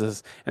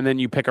 And then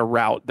you pick a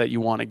route that you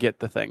want to get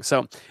the thing.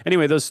 So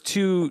anyway, those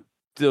two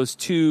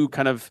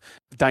kind of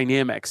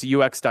dynamics,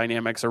 UX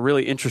dynamics, are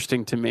really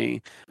interesting to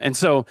me.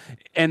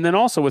 And then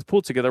also with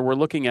Pull Together, we're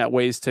looking at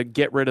ways to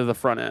get rid of the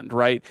front end,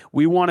 right?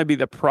 We want to be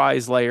the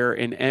prize layer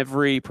in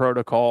every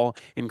protocol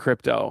in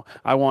crypto.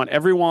 I want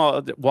every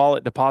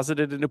wallet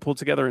deposited into Pull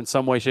Together in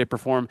some way, shape, or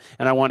form,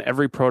 and I want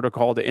every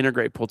protocol to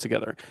integrate Pull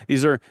Together.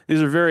 These are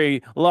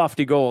very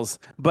lofty goals,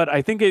 but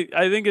I think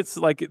it's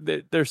like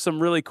there's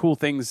some really cool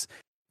things.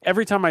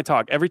 Every time we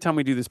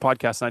do this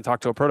podcast and I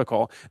talk to a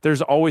protocol,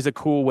 there's always a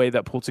cool way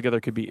that Pull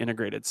Together could be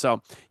integrated.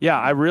 So yeah,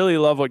 I really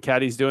love what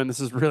Caddi's doing. This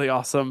is really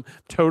awesome.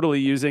 Totally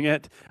using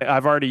it.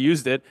 I've already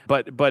used it,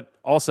 but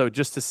also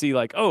just to see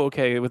like, oh,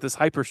 okay, with this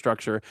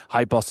hyperstructure,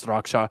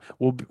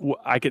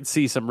 I could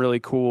see some really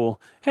cool,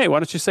 hey, why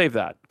don't you save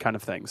that kind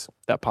of things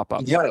that pop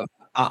up. Yeah.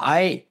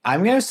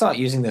 I'm going to start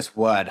using this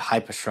word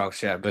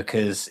hyperstructure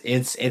because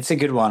it's a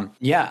good one.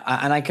 Yeah,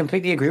 and I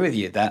completely agree with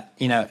you that,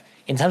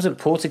 in terms of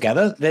Pull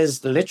Together,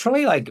 there's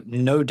literally like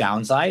no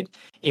downside.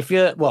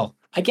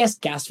 I guess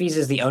gas fees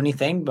is the only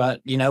thing,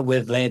 but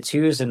with layer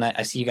 2s, and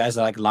I see you guys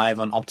are like live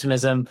on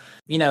Optimism,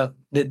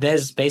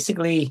 there's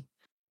basically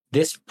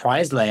this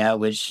prize layer,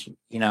 which,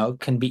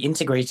 can be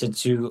integrated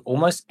to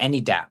almost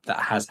any dApp that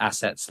has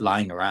assets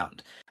lying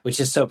around, which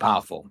is so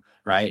powerful,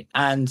 right?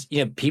 And,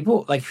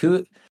 people like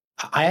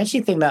I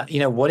actually think that,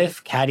 what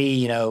if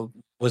Caddi,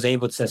 was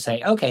able to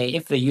say, okay,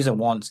 if the user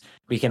wants,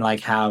 we can like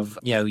have,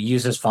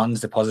 users'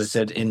 funds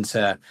deposited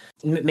into,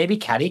 maybe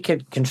Caddi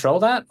could control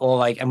that, or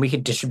like, and we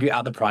could distribute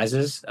out the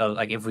prizes,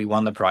 like if we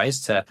won the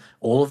prize to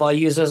all of our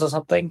users or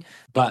something.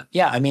 But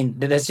yeah, I mean,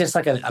 there's just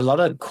like a lot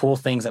of cool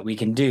things that we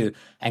can do,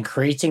 and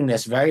creating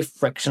this very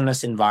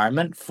frictionless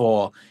environment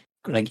for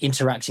like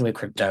interacting with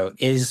crypto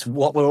is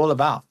what we're all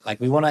about. Like,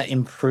 we want to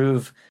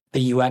improve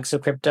the UX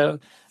of crypto.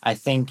 I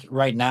think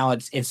right now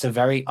it's a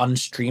very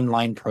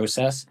unstreamlined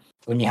process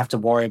when you have to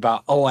worry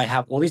about, I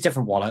have all these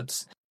different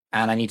wallets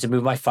and I need to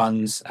move my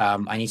funds.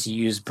 I need to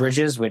use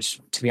bridges,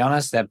 which, to be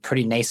honest, they're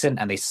pretty nascent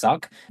and they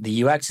suck.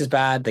 The UX is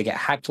bad. They get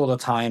hacked all the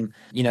time.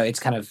 It's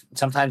kind of,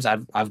 sometimes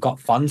I've got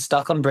funds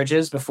stuck on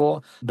bridges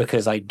before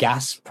because like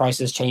gas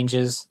prices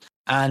changes,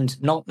 and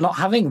not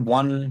having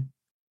one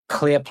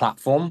clear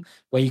platform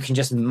where you can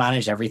just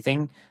manage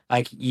everything.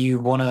 Like, you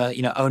want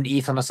to, own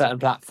ETH on a certain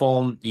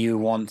platform. You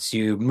want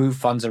to move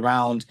funds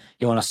around.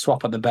 You want to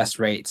swap at the best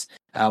rates.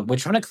 We're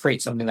trying to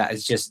create something that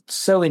is just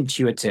so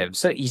intuitive,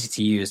 so easy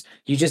to use.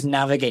 You just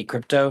navigate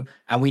crypto,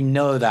 and we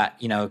know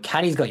that,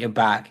 Caddi's got your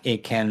back.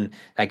 It can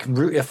like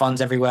route your funds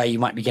everywhere. You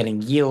might be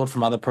getting yield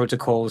from other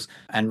protocols,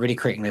 and really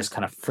creating this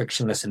kind of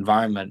frictionless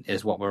environment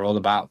is what we're all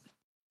about.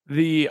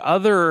 The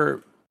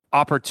other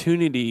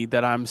opportunity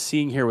that I'm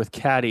seeing here with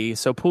Caddi,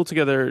 so Pull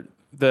Together,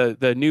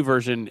 the new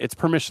version, it's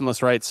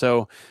permissionless, right?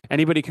 So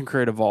anybody can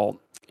create a vault,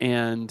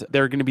 and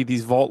there are going to be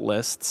these vault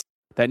lists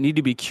that need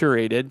to be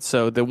curated.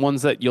 So the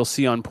ones that you'll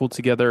see on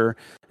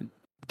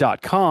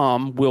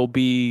pulltogether.com will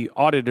be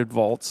audited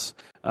vaults.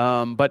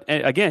 But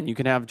again, you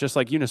can have, just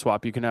like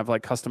Uniswap, you can have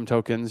like custom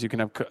tokens, you can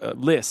have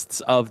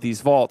lists of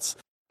these vaults.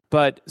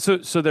 But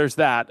so there's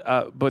that.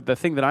 But the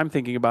thing that I'm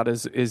thinking about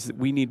is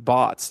we need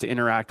bots to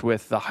interact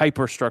with the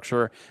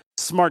hyperstructure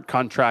smart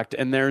contract.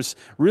 And there's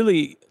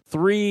really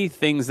three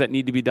things that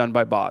need to be done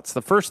by bots.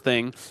 The first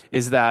thing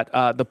is that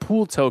the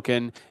pool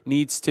token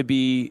needs to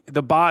be,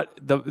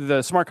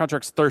 the smart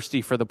contract's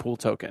thirsty for the pool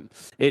token.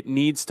 It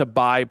needs to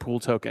buy pool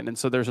token. And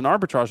so there's an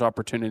arbitrage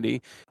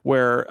opportunity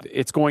where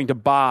it's going to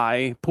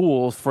buy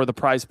pool for the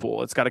prize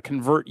pool. It's got to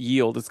convert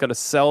yield. It's got to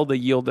sell the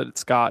yield that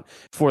it's got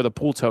for the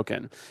pool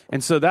token.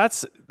 And so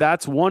that's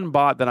one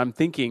bot that I'm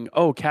thinking,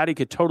 Caddi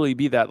could totally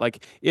be that.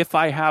 Like, if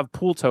I have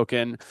pool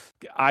token,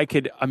 I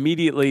could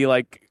immediately,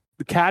 like,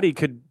 Caddi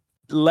could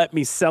let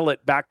me sell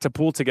it back to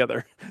Pull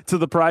Together, to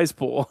the prize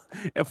pool,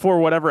 for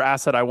whatever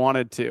asset I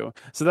wanted to.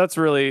 So that's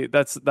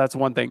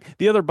one thing.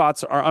 The other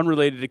bots are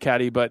unrelated to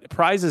Caddi, but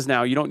prizes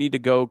now, you don't need to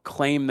go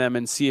claim them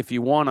and see if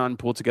you won on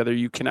Pull Together.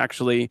 You can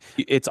actually,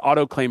 it's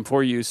auto claim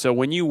for you. So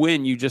when you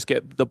win, you just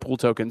get the pool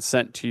token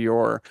sent to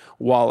your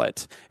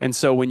wallet. And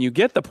so when you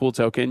get the pool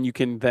token, you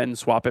can then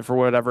swap it for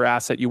whatever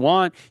asset you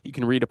want. You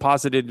can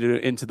redeposit it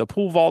into the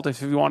pool vault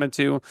if you wanted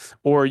to,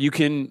 or you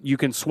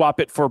can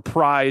swap it for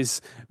prize,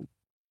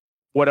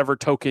 whatever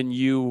token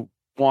you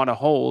want to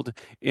hold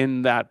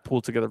in that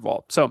pool together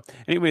vault. So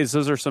anyways,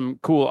 those are some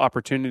cool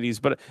opportunities.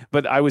 But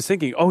I was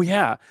thinking, oh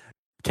yeah,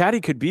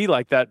 Caddi could be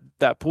like that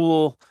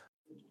pool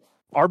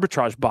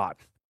arbitrage bot.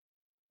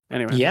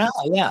 Anyway. Yeah,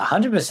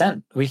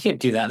 100%. We could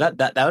do that.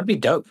 That would be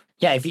dope.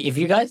 Yeah, if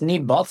you guys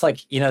need bots,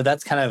 like,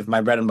 that's kind of my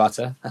bread and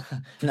butter.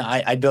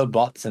 I build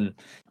bots, and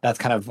that's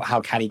kind of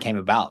how Caddi came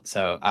about.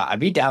 So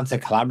I'd be down to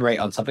collaborate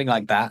on something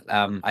like that.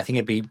 I think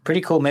it'd be pretty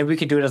cool. Maybe we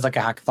could do it as like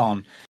a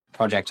hackathon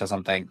project or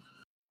something.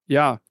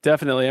 Yeah,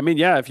 definitely. I mean,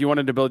 yeah, if you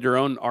wanted to build your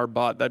own R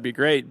bot, that'd be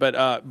great.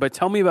 But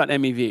tell me about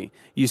MEV.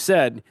 You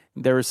said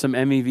there were some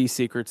MEV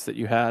secrets that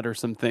you had, or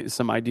some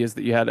ideas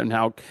that you had, and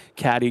how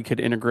Caddi could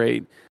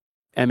integrate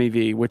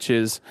MEV, which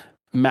is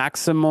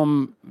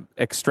maximum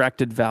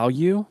extracted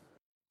value.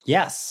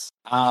 Yes.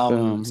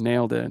 Boom,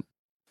 nailed it.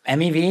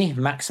 MEV,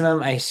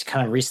 maximum, I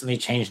kind of recently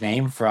changed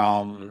name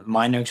from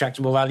minor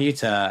extractable value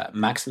to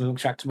maximum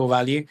extractable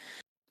value.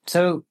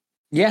 So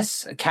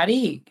yes,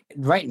 Caddi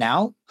right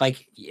now,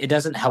 like, it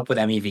doesn't help with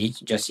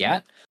MEV just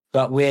yet,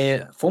 but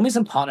we're forming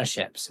some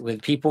partnerships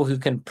with people who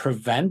can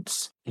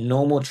prevent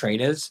normal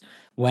traders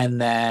when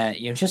they're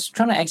just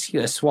trying to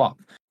execute a swap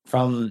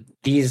from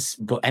these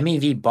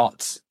MEV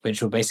bots, which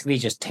will basically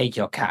just take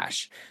your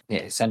cash. Yeah,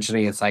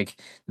 essentially, it's like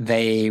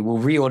they will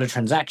reorder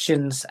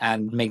transactions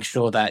and make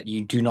sure that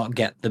you do not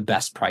get the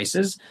best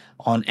prices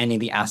on any of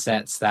the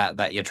assets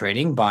that you're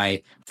trading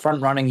by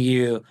front running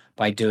you,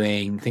 by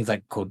doing things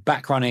like called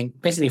back running.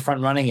 Basically,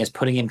 front running is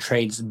putting in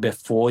trades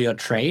before your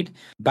trade.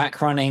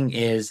 Back running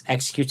is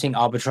executing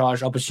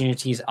arbitrage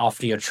opportunities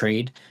after your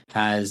trade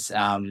has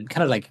kind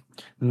of like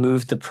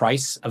moved the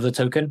price of the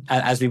token.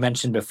 As we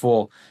mentioned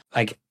before,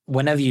 like,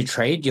 whenever you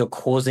trade, you're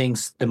causing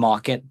the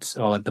market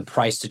or the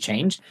price to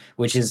change,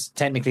 which is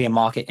technically a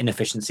market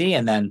inefficiency.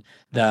 And then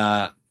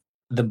the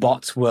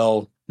bots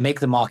will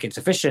make the markets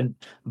efficient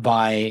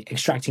by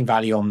extracting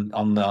value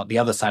on the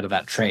other side of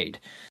that trade.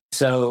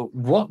 So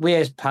what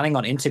we're planning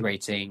on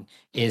integrating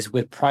is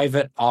with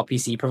private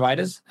RPC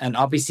providers, and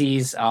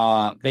RPCs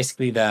are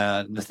basically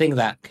the thing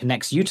that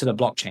connects you to the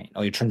blockchain,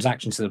 or your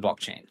transactions to the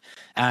blockchain.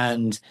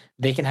 And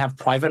they can have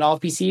private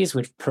RPCs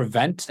which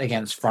prevent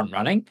against front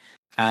running.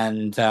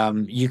 And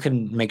you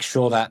can make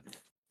sure that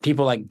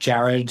people like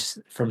Jared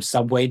from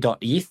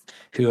Subway.eth,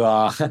 who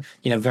are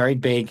very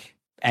big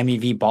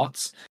MEV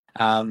bots,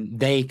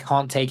 they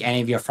can't take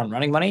any of your front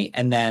running money.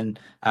 And then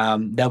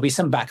there'll be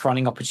some back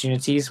running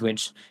opportunities,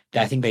 which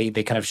I think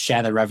they kind of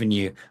share the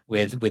revenue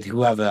with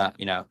whoever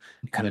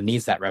kind of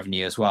needs that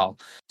revenue as well.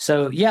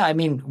 So yeah, I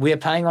mean, we're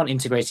planning on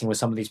integrating with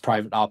some of these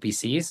private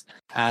RPCs,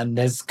 and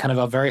there's kind of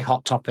a very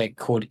hot topic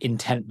called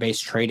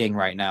intent-based trading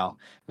right now,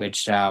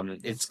 which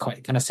it's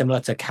quite kind of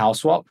similar to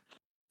CowSwap,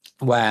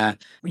 where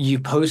you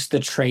post the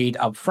trade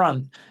up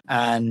front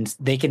and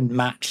they can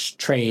match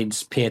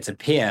trades peer to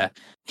peer.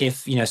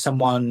 If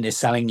someone is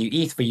selling you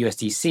ETH for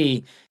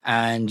USDC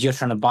and you're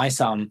trying to buy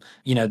some,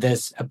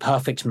 there's a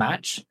perfect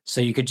match.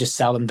 So you could just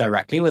sell them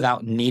directly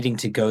without needing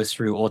to go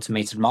through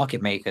automated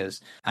market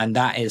makers. And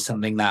that is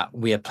something that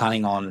we are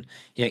planning on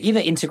either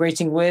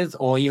integrating with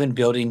or even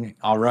building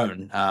our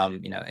own,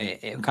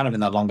 kind of in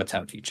the longer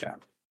term future.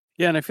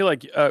 Yeah, and I feel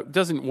like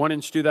doesn't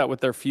 1inch do that with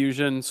their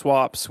fusion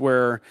swaps,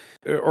 or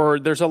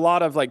there's a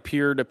lot of like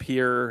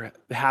peer-to-peer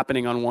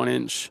happening on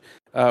 1inch,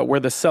 where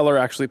the seller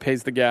actually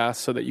pays the gas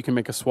so that you can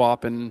make a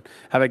swap and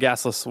have a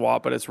gasless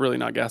swap, but it's really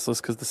not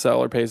gasless because the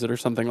seller pays it or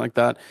something like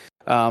that.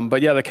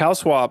 But yeah, the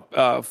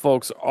CowSwap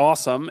folks,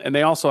 awesome, and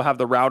they also have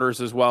the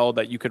routers as well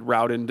that you could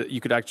route into.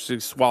 You could actually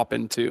swap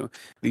into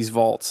these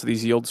vaults,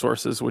 these yield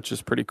sources, which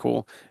is pretty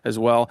cool as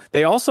well.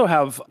 They also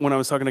have, when I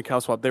was talking to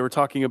CowSwap, they were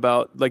talking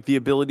about like the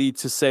ability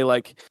to say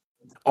like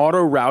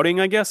auto routing,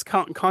 I guess,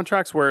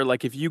 contracts where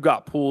like if you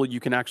got pool, you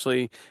can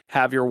actually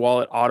have your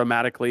wallet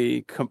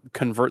automatically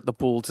convert the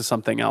pool to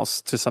something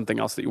else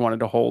that you wanted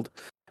to hold.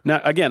 Now,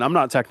 again, I'm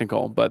not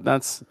technical, but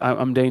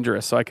I'm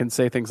dangerous, so I can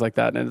say things like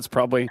that, and it's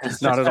probably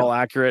not at all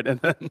accurate. And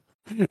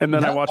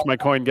then I watch my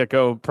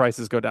CoinGecko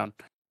prices go down.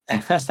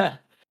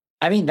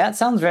 I mean, that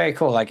sounds very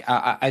cool. Like,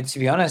 I to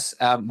be honest,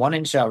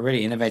 1inch are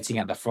really innovating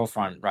at the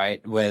forefront,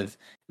 right? With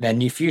their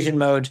new fusion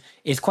mode,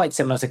 is quite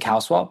similar to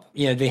CowSwap.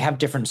 They have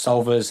different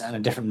solvers and a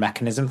different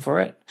mechanism for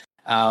it.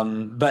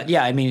 But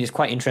yeah, I mean, it's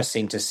quite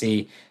interesting to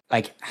see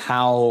like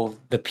how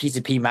the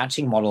P2P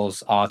matching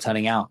models are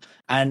turning out.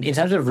 And in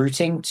terms of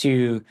routing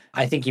to,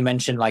 I think you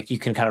mentioned like you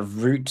can kind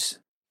of route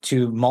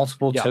to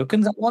multiple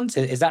tokens at once.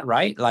 Is that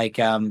right? Like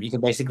you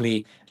can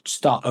basically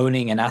start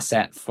owning an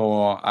asset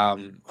or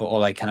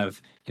like kind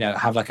of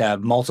have like a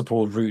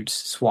multiple route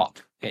swap.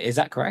 Is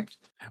that correct?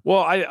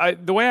 Well, I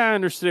the way I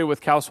understood it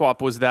with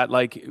CowSwap was that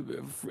like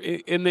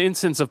in the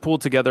instance of pool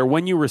together,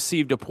 when you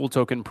received a pool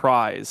token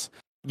prize,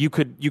 you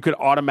could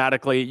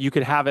automatically, you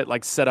could have it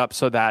like set up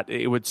so that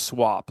it would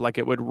swap, like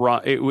it would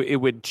run, it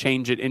would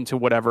change it into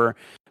whether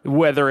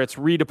it's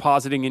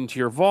redepositing into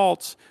your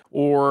vault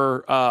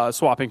or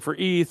swapping for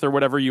ETH or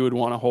whatever you would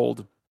want to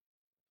hold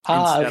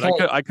instead.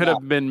 Okay. I could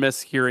have been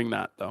mishearing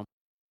that though.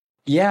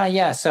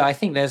 Yeah. So I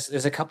think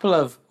there's a couple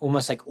of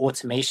almost like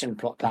automation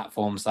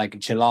platforms like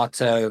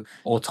Gelato,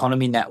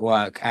 Autonomy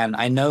Network, and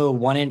I know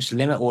 1 inch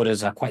limit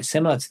orders are quite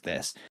similar to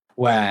this,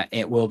 where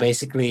it will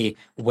basically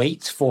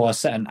wait for a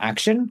certain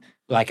action,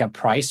 like a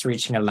price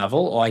reaching a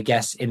level, or I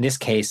guess in this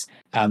case,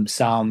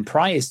 some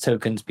prize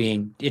tokens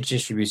being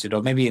distributed,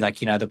 or maybe like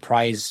the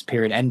prize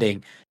period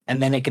ending,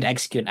 and then it could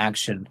execute an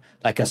action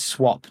like a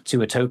swap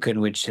to a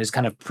token which is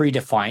kind of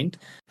predefined.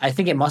 I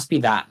think it must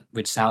be that,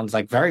 which sounds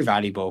like very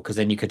valuable because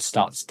then you could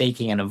start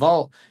staking in a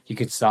vault. You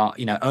could start,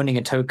 owning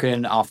a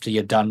token after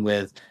you're done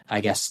with,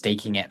 I guess,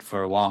 staking it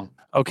for a while.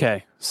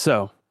 Okay,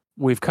 so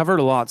we've covered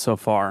a lot so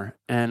far,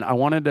 and I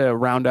wanted to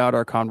round out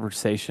our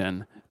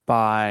conversation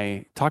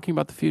by talking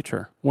about the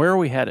future. Where are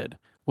we headed?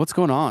 What's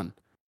going on?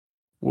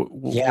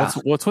 Yeah.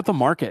 What's with the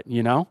market?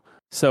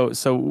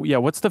 So yeah,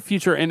 what's the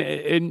future?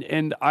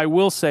 And I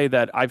will say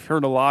that I've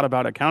heard a lot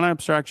about account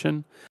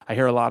abstraction. I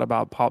hear a lot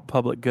about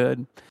public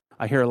good.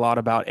 I hear a lot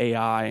about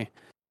AI.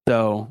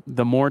 So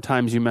the more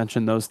times you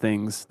mention those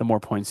things, the more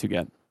points you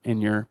get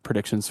in your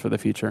predictions for the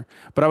future.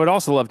 But I would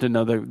also love to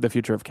know the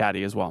future of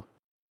Caddi as well.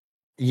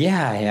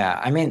 Yeah.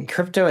 I mean,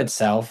 crypto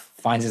itself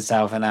finds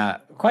itself in a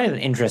quite an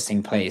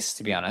interesting place,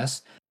 to be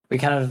honest. We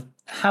kind of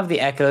have the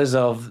echoes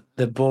of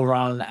the bull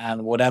run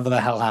and whatever the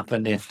hell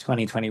happened in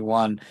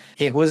 2021.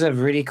 It was a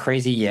really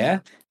crazy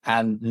year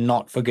and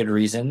not for good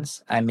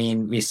reasons. I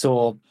mean, we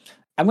saw,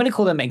 I'm going to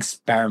call them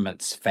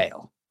experiments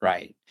fail,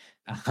 right?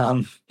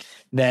 Um,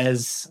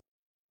 there's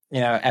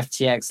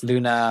FTX,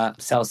 Luna,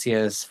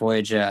 Celsius,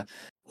 Voyager,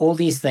 all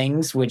these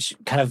things which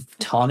kind of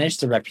tarnish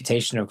the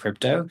reputation of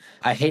crypto.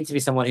 I hate to be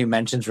someone who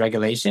mentions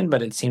regulation,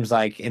 but it seems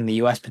like in the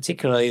US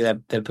particularly,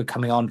 they're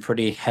becoming on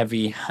pretty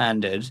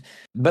heavy-handed.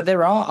 But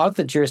there are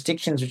other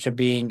jurisdictions which are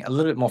being a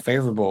little bit more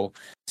favorable.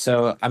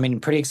 So, I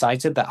mean, pretty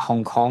excited that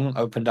Hong Kong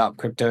opened up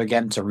crypto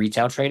again to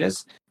retail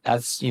traders.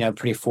 That's,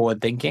 pretty forward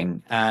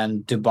thinking.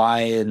 And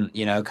Dubai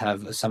and,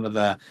 kind of some of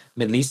the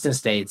Middle Eastern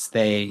states,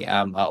 they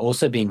are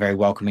also being very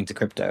welcoming to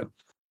crypto.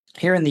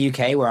 Here in the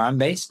UK, where I'm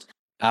based,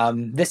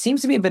 there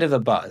seems to be a bit of a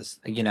buzz,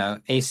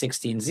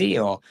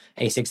 A16Z or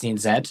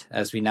A16Z,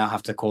 as we now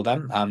have to call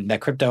them. Their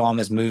crypto arm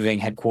is moving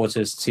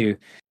headquarters to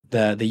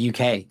the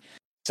UK.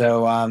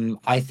 So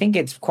I think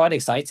it's quite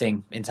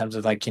exciting in terms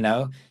of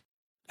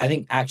I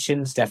think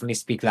actions definitely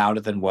speak louder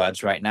than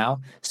words right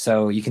now.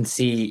 So you can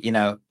see,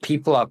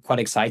 people are quite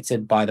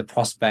excited by the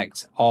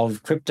prospect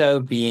of crypto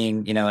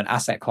being, an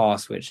asset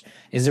class which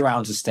is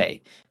around to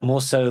stay.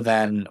 More so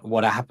than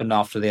what happened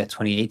after the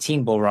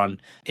 2018 bull run.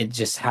 It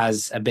just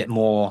has a bit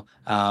more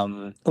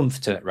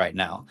oomph to it right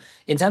now.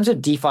 In terms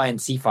of DeFi and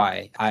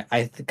CeFi,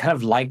 I kind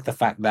of like the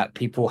fact that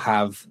people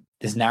have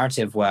this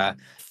narrative where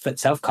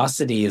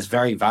self-custody is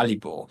very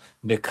valuable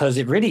because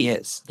it really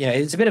is.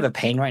 It's a bit of a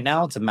pain right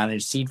now to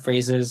manage seed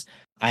phrases.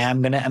 I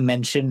am going to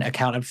mention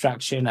account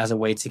abstraction as a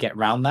way to get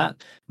around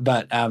that.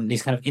 But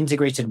these kind of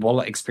integrated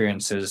wallet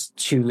experiences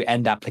to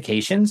end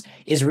applications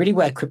is really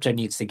where crypto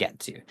needs to get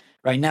to.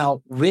 Right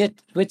now, we're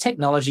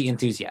technology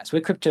enthusiasts,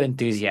 we're crypto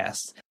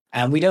enthusiasts,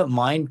 and we don't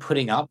mind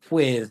putting up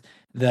with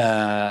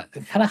the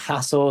kind of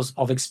hassles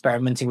of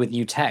experimenting with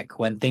new tech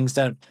when things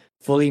don't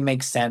fully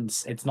makes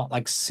sense. It's not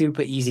like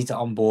super easy to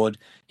onboard.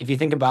 If you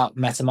think about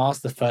MetaMask,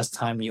 the first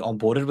time you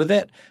onboarded with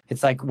it,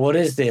 it's like, what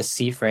is this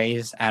C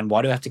phrase and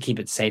why do I have to keep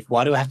it safe?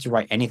 Why do I have to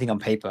write anything on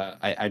paper?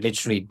 I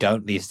literally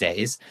don't these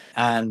days.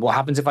 And what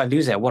happens if I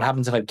lose it? What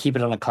happens if I keep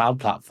it on a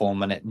cloud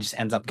platform and it just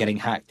ends up getting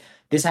hacked?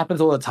 This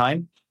happens all the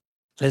time.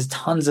 There's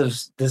tons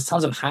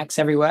of hacks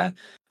everywhere.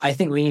 I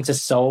think we need to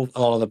solve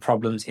a lot of the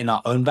problems in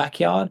our own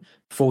backyard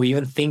before we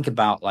even think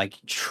about like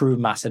true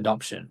mass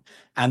adoption.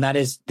 And that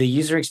is the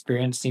user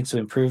experience needs to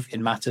improve. It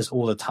matters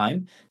all the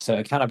time. So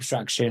account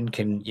abstraction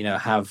can,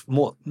 have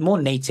more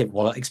native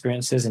wallet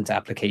experiences into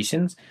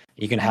applications.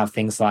 You can have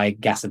things like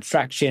gas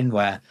abstraction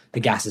where the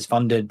gas is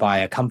funded by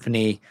a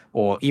company,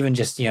 or even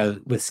just,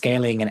 with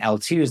scaling and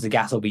L2s, the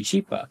gas will be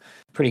cheaper.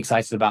 Pretty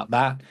excited about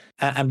that.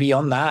 And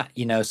beyond that,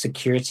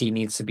 security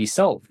needs to be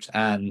solved.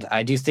 And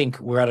I do think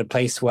we're at a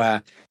place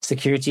where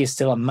security is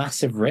still a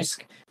massive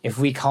risk. If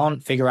we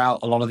can't figure out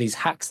a lot of these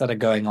hacks that are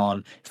going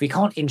on, if we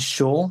can't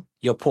ensure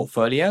your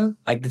portfolio,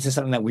 like this is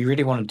something that we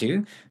really want to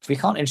do. If we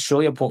can't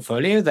ensure your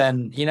portfolio,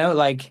 then,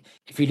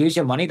 if you lose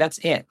your money, that's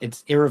it.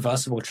 It's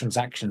irreversible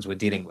transactions we're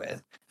dealing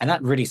with. And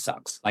that really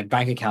sucks. Like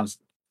bank accounts,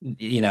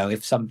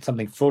 if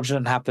something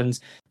fraudulent happens,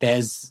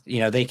 there's,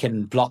 they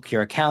can block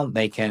your account.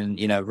 They can,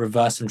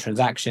 reverse some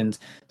transactions.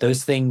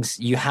 Those things,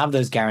 you have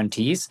those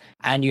guarantees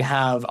and you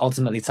have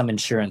ultimately some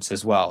insurance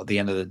as well at the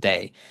end of the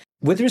day.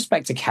 With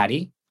respect to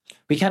Caddi,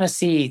 we kind of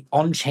see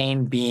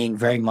on-chain being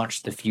very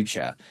much the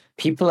future.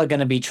 People are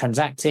going to be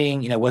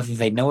transacting, whether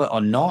they know it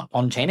or not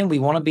on-chain. And we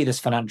want to be this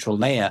financial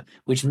layer,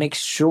 which makes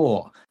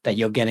sure that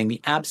you're getting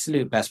the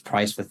absolute best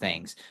price for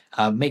things.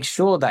 Make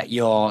sure that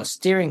you're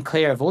steering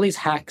clear of all these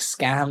hacks,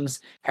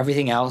 scams,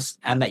 everything else,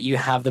 and that you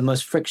have the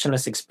most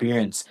frictionless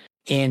experience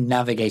in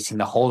navigating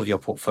the whole of your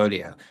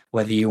portfolio,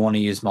 whether you want to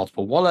use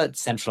multiple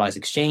wallets, centralized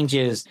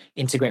exchanges,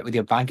 integrate with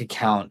your bank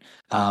account,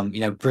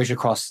 bridge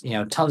across,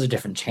 tons of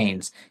different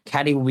chains.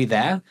 Caddi will be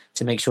there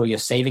to make sure you're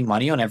saving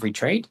money on every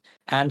trade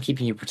and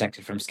keeping you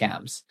protected from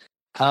scams.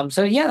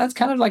 So yeah, that's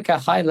kind of like a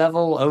high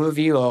level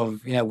overview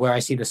of where I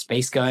see the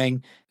space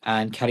going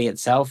and Caddi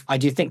itself. I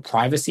do think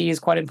privacy is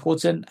quite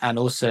important, and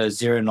also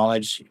zero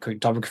knowledge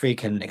cryptography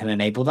can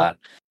enable that.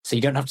 So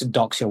you don't have to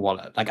dox your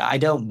wallet. Like, I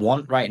don't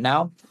want right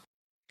now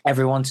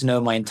everyone to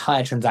know my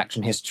entire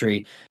transaction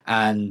history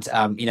and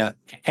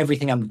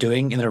everything I'm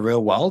doing in the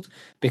real world,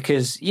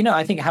 because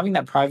I think having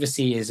that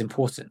privacy is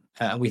important.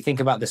 We think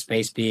about the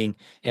space being,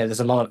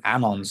 there's a lot of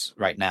anons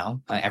right now.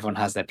 Everyone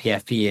has their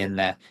PFP and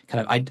their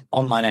kind of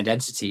online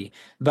identity,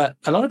 but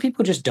a lot of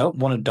people just don't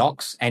want to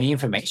dox any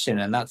information,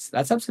 and that's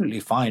absolutely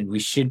fine. We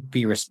should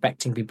be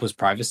respecting people's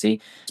privacy,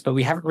 but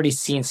we haven't really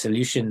seen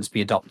solutions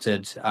be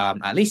adopted,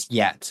 at least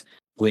yet,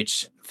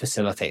 which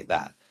facilitate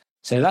that.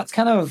 So that's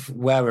kind of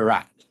where we're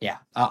at. Yeah,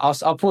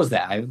 I'll pause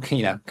there. I'm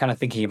kind of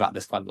thinking about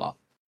this quite a lot.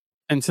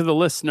 And to the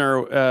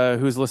listener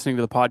who's listening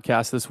to the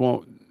podcast,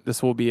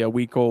 this will be a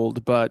week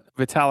old, but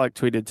Vitalik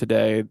tweeted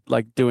today,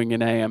 like, doing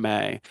an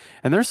AMA,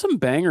 and there's some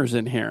bangers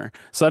in here.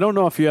 So I don't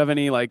know if you have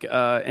any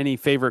any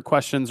favorite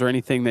questions or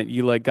anything that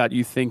you got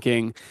you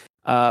thinking.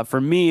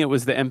 For me, it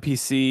was the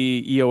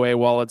MPC EOA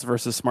wallets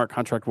versus smart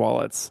contract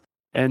wallets.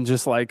 And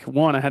just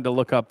one, I had to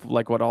look up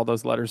what all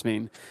those letters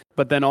mean,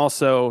 but then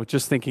also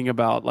just thinking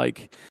about what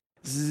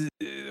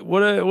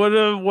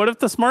if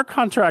the smart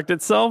contract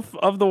itself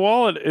of the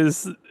wallet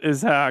is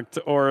hacked,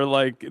 or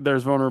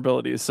there's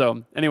vulnerabilities.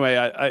 So anyway,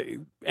 I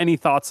any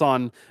thoughts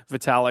on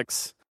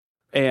Vitalik's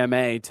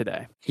AMA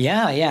today?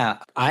 Yeah.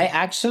 I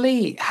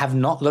actually have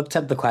not looked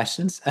up the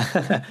questions.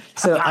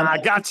 So I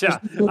gotcha.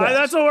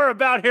 That's what we're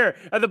about here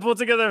at the Pull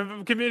Together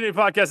Community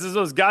Podcast, is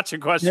those gotcha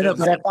questions. No,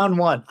 but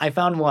I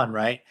found one,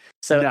 right?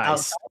 So nice.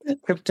 Outside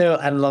of crypto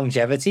and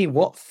longevity,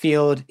 what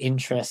field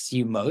interests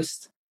you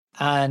most?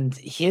 And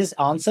his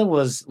answer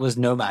was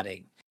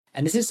nomading.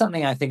 And this is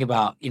something I think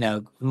about,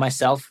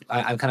 myself.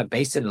 I'm kind of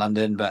based in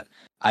London, but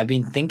I've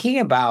been thinking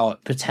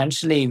about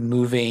potentially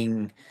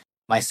moving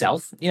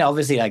myself.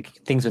 Obviously,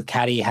 things with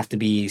Caddi have to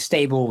be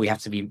stable. We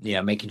have to be,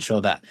 making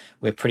sure that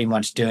we're pretty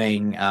much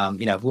doing,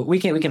 we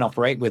can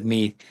operate with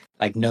me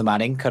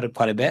nomading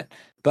quite a bit.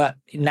 But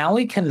now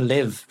we can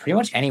live pretty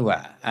much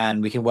anywhere,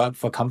 and we can work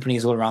for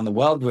companies all around the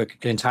world. We're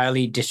an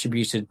entirely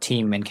distributed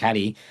team in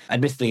Caddi.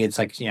 Admittedly, it's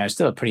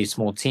still a pretty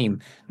small team,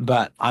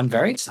 but I'm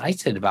very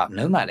excited about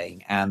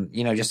nomading and,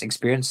 just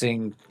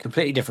experiencing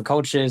completely different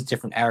cultures,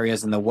 different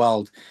areas in the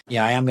world.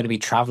 I am going to be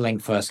traveling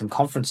for some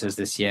conferences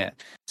this year.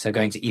 So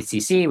going to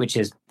ETC, which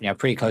is,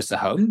 pretty close to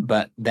home,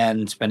 but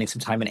then spending some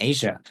time in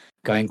Asia,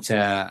 going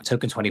to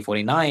Token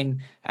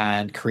 2049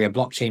 and Korea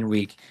Blockchain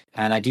Week.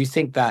 And I do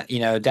think that,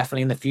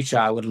 definitely in the future,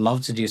 I would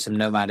love to do some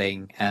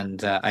nomading.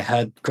 And I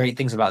heard great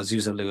things about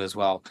Zuzaloo as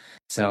well.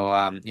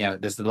 So,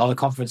 there's a lot of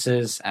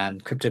conferences,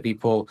 and crypto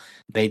people,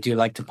 they do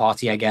like to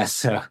party, I guess.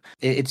 So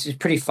it's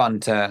pretty fun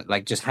to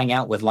just hang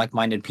out with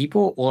like-minded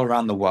people all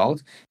around the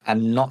world,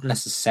 and not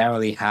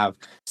necessarily have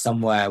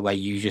somewhere where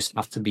you just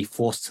have to be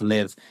forced to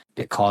live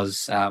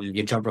because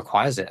your job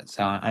requires it.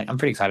 So I'm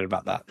pretty excited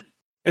about that.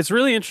 It's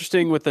really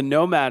interesting with the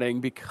nomading,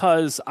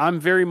 because I'm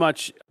very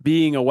much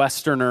being a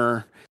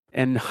Westerner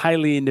and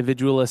highly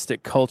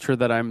individualistic culture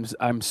that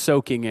I'm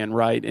soaking in,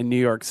 right, in New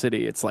York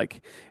City.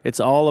 It's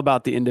all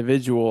about the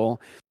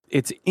individual.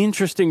 It's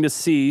interesting to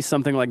see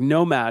something like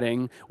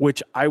nomading,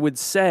 which I would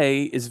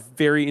say is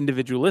very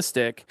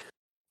individualistic,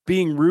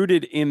 being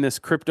rooted in this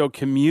crypto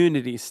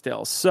community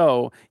still.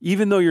 So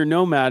even though you're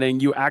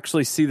nomading, you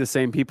actually see the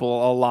same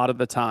people a lot of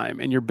the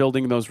time, and you're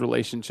building those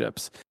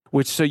relationships.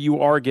 So you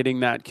are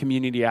getting that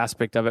community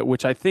aspect of it,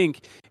 which I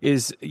think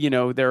is,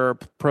 there are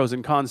pros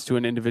and cons to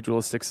an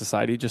individualistic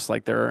society, just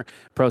like there are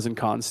pros and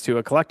cons to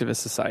a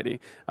collectivist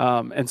society.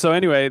 And so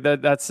anyway,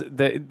 that's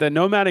the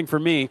nomading for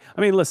me.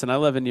 I mean, listen, I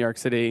live in New York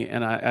City,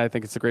 and I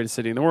think it's the greatest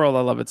city in the world.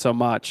 I love it so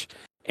much.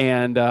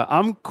 And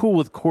I'm cool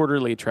with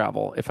quarterly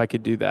travel if I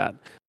could do that.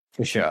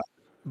 For sure.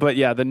 But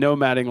yeah, the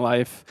nomading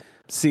life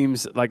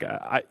seems like,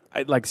 I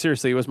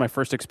seriously, it was my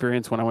first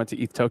experience when I went to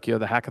ETH Tokyo,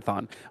 the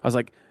hackathon. I was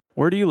like,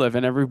 where do you live?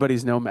 And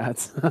everybody's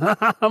nomads.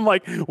 I'm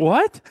like,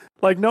 what?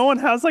 No one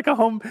has a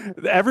home.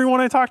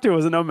 Everyone I talked to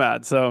was a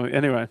nomad. So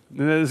anyway,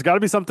 there's got to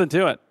be something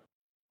to it.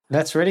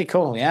 That's really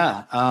cool.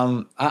 Yeah.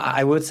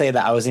 I would say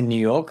that I was in New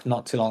York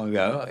not too long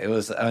ago. It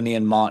was only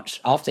in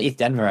March, after ETH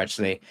Denver,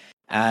 actually.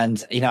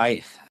 And,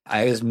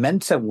 I was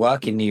meant to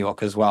work in New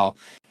York as well.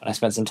 And I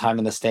spent some time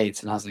in the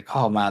States, and I was like,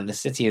 oh man, this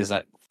city is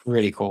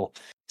really cool.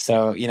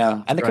 So,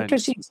 and the crypto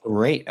scene is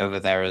great over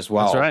there as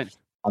well. That's right.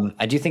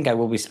 I do think I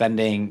will be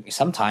spending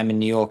some time in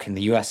New York and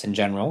the US in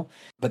general,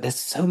 but there's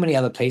so many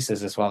other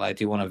places as well that I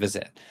do want to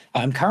visit.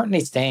 I'm currently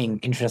staying,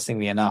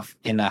 interestingly enough,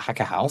 in a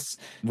hacker house.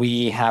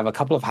 We have a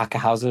couple of hacker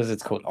houses.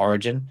 It's called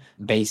Origin,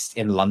 based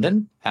in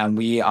London. And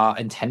we are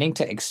intending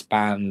to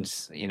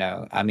expand,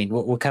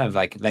 we're kind of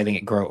like letting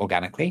it grow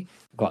organically.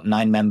 We've got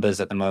 9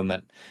 members at the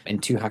moment in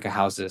 2 hacker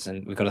houses,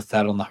 and we've got a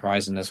third on the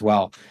horizon as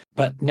well.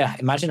 But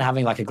imagine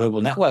having like a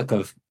global network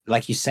of,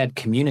 like you said,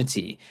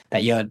 community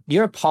that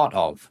you're a part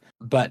of.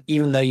 But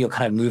even though you're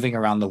kind of moving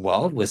around the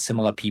world with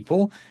similar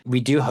people,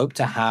 we do hope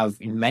to have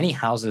many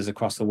houses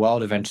across the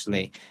world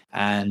eventually.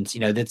 And,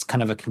 that's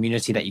kind of a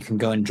community that you can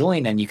go and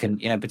join, and you can,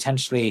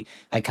 potentially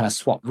like kind of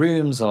swap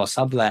rooms or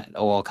sublet,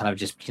 or kind of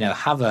just,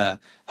 have a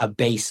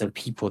base of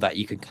people that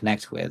you can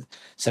connect with.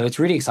 So it's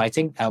really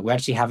exciting. We're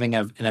actually having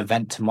an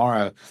event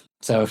tomorrow.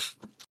 So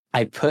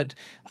I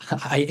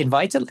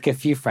invited like a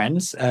few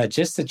friends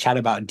just to chat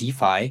about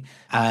DeFi,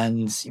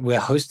 and we're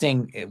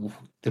hosting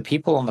the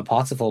people on the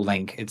Partiful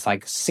link. It's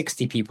like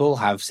 60 people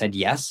have said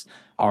yes,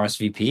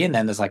 RSVP, and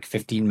then there's like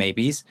 15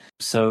 maybes.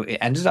 So it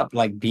ended up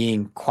like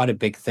being quite a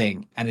big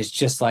thing. And it's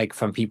just like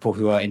from people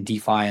who are in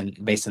DeFi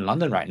and based in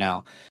London right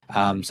now.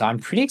 So I'm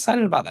pretty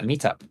excited about that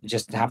meetup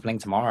just happening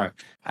tomorrow.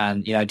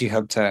 And, I do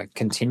hope to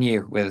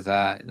continue with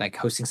like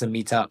hosting some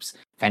meetups.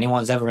 If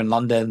anyone's ever in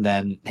London,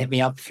 then hit me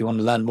up if you want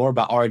to learn more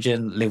about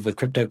Origin, live with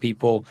crypto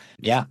people.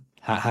 Yeah,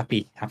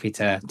 happy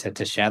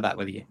to share that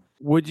with you.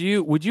 Would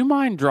you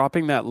mind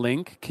dropping that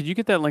link? Could you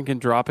get that link and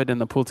drop it in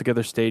the Pool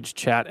Together stage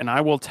chat? And I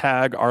will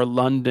tag our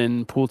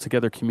London Pool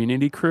Together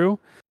community crew,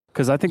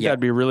 because I think that'd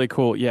be really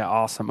cool. Yeah,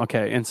 awesome.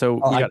 Okay, and so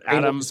we got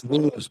Adam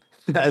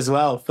as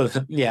well.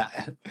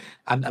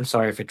 I'm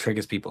sorry if it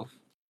triggers people.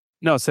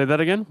 No, say that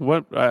again.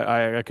 What?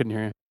 I couldn't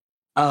hear you.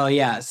 Oh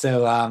yeah,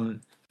 so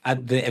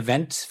at the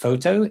event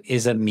photo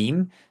is a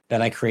meme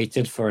that I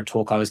created for a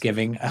talk I was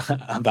giving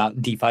about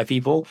DeFi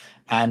people.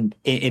 And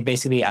it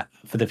basically,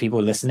 for the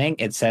people listening,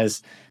 it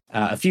says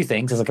a few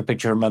things. There's like a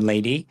picture of a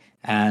lady,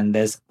 and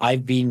there's,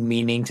 I've been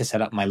meaning to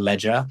set up my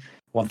ledger.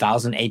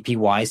 1,000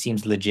 APY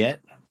seems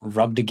legit.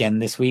 Rubbed again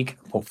this week.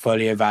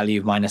 Portfolio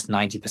value minus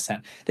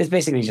 90%. There's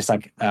basically just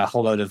like a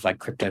whole load of like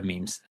crypto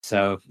memes.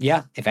 So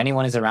yeah, if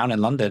anyone is around in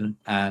London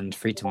and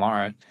free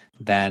tomorrow,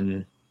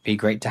 then be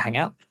great to hang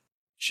out.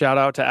 Shout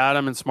out to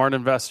Adam and Smart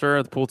Investor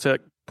at the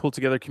Pool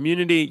Together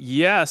community.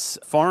 Yes,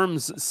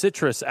 Farms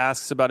Citrus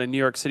asks about a New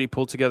York City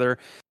Pool Together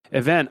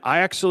event. I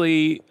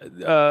actually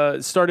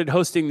started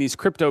hosting these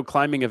crypto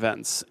climbing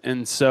events,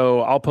 and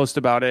so I'll post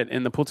about it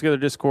in the Pool Together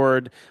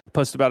Discord,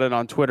 post about it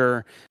on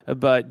Twitter,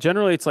 but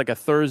generally it's like a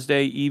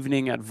Thursday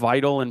evening at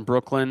Vital in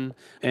Brooklyn,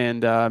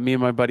 and me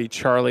and my buddy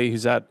Charlie,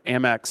 who's at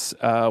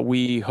Amex,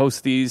 we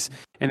host these.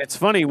 And it's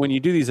funny when you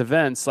do these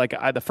events, like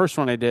the first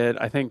one I did,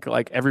 I think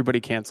like everybody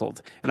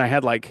canceled, and I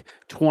had like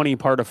 20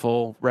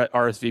 Partiful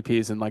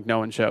RSVPs and like no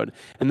one showed.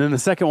 And then the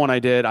second one I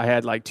did, I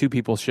had like 2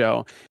 people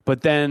show,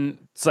 but then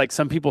it's like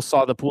some people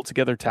saw the Pool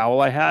Together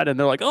towel I had, and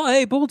they're like, "Oh,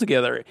 hey, Pool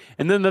Together."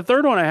 And then the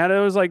third one I had, it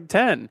was like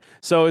 10.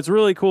 So it's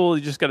really cool.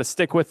 You just got to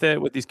stick with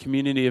it with these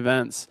community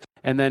events,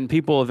 and then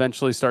people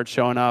eventually start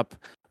showing up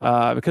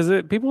because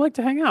people like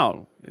to hang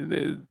out.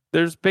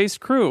 There's base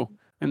crew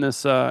in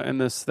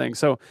this thing.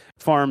 So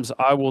Farms,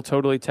 I will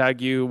totally tag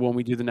you when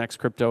we do the next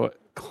crypto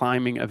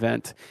climbing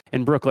event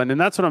in Brooklyn.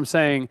 And that's what I'm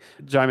saying,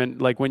 Jaimin,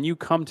 like when you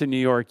come to New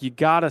York, you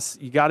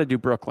gotta do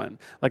Brooklyn.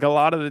 Like a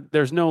lot of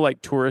there's no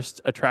like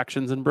tourist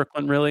attractions in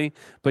Brooklyn really,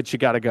 but you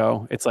gotta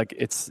go. It's like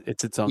it's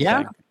its own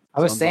thing. I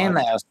was saying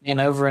that. I was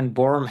staying over in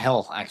Borum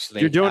Hill,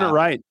 actually. You're doing it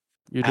right.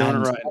 You're doing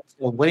it right.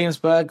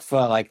 Williamsburg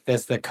for like,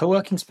 there's the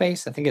co-working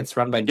space. I think it's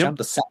run by Jump,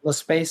 the Settler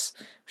space,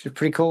 which is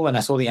pretty cool. And I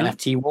saw the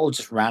NFT wall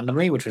just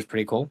randomly, which was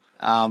pretty cool.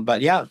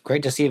 But yeah,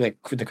 great to see the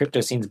crypto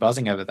scene's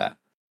buzzing over there.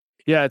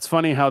 Yeah, it's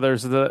funny how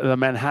there's the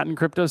Manhattan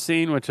crypto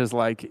scene, which is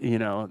like,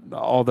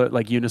 all the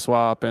like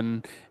Uniswap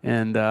and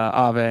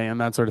Aave and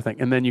that sort of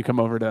thing. And then you come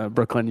over to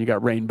Brooklyn, you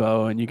got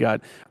Rainbow and you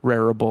got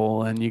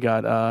Rarible and you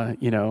got,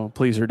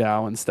 Pleaser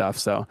DAO and stuff.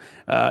 So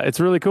it's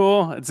really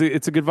cool. It's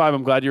a good vibe.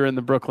 I'm glad you're in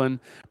the Brooklyn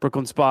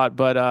spot.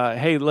 But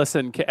hey,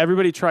 listen,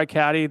 everybody try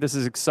Caddi. This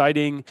is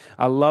exciting.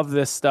 I love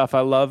this stuff. I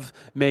love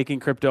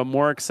making crypto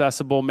more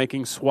accessible,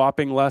 making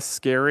swapping less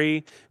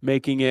scary,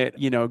 making it,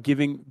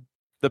 giving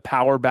the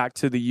power back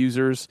to the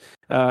users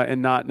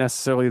and not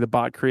necessarily the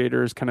bot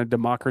creators, kind of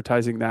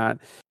democratizing that.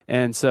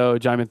 And so,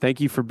 Jaimin,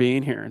 thank you for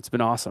being here. It's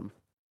been awesome.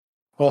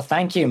 Well,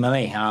 thank you,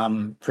 Millie.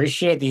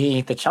 Appreciate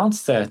the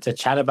chance to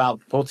chat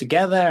about Pool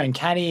Together and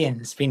Caddi,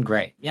 and it's been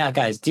great. Yeah,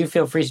 guys, do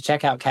feel free to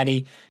check out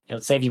Caddi. It'll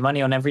save you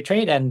money on every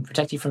trade and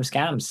protect you from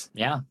scams.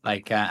 Yeah,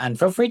 and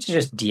feel free to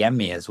just DM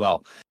me as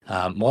well.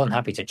 More than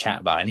happy to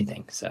chat about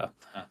anything. So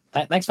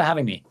thanks for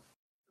having me.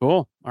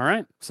 Cool. All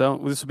right.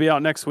 So this will be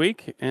out next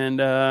week, and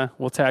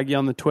we'll tag you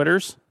on the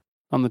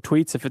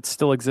tweets if it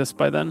still exists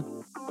by then.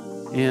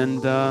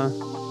 And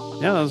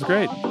that was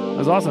great. That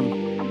was awesome.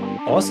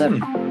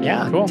 Awesome.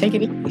 Yeah. Cool. Take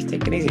it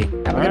easy.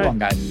 Have a good one,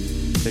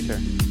 guys. Take care.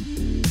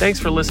 Thanks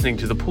for listening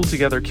to the Pool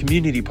Together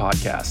Community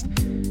Podcast.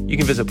 You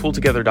can visit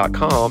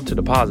pooltogether.com to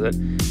deposit.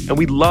 And And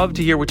we'd love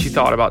to hear what you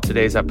thought about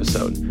today's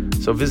episode.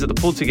 So visit the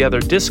Pull Together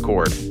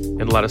Discord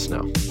and let us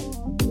know.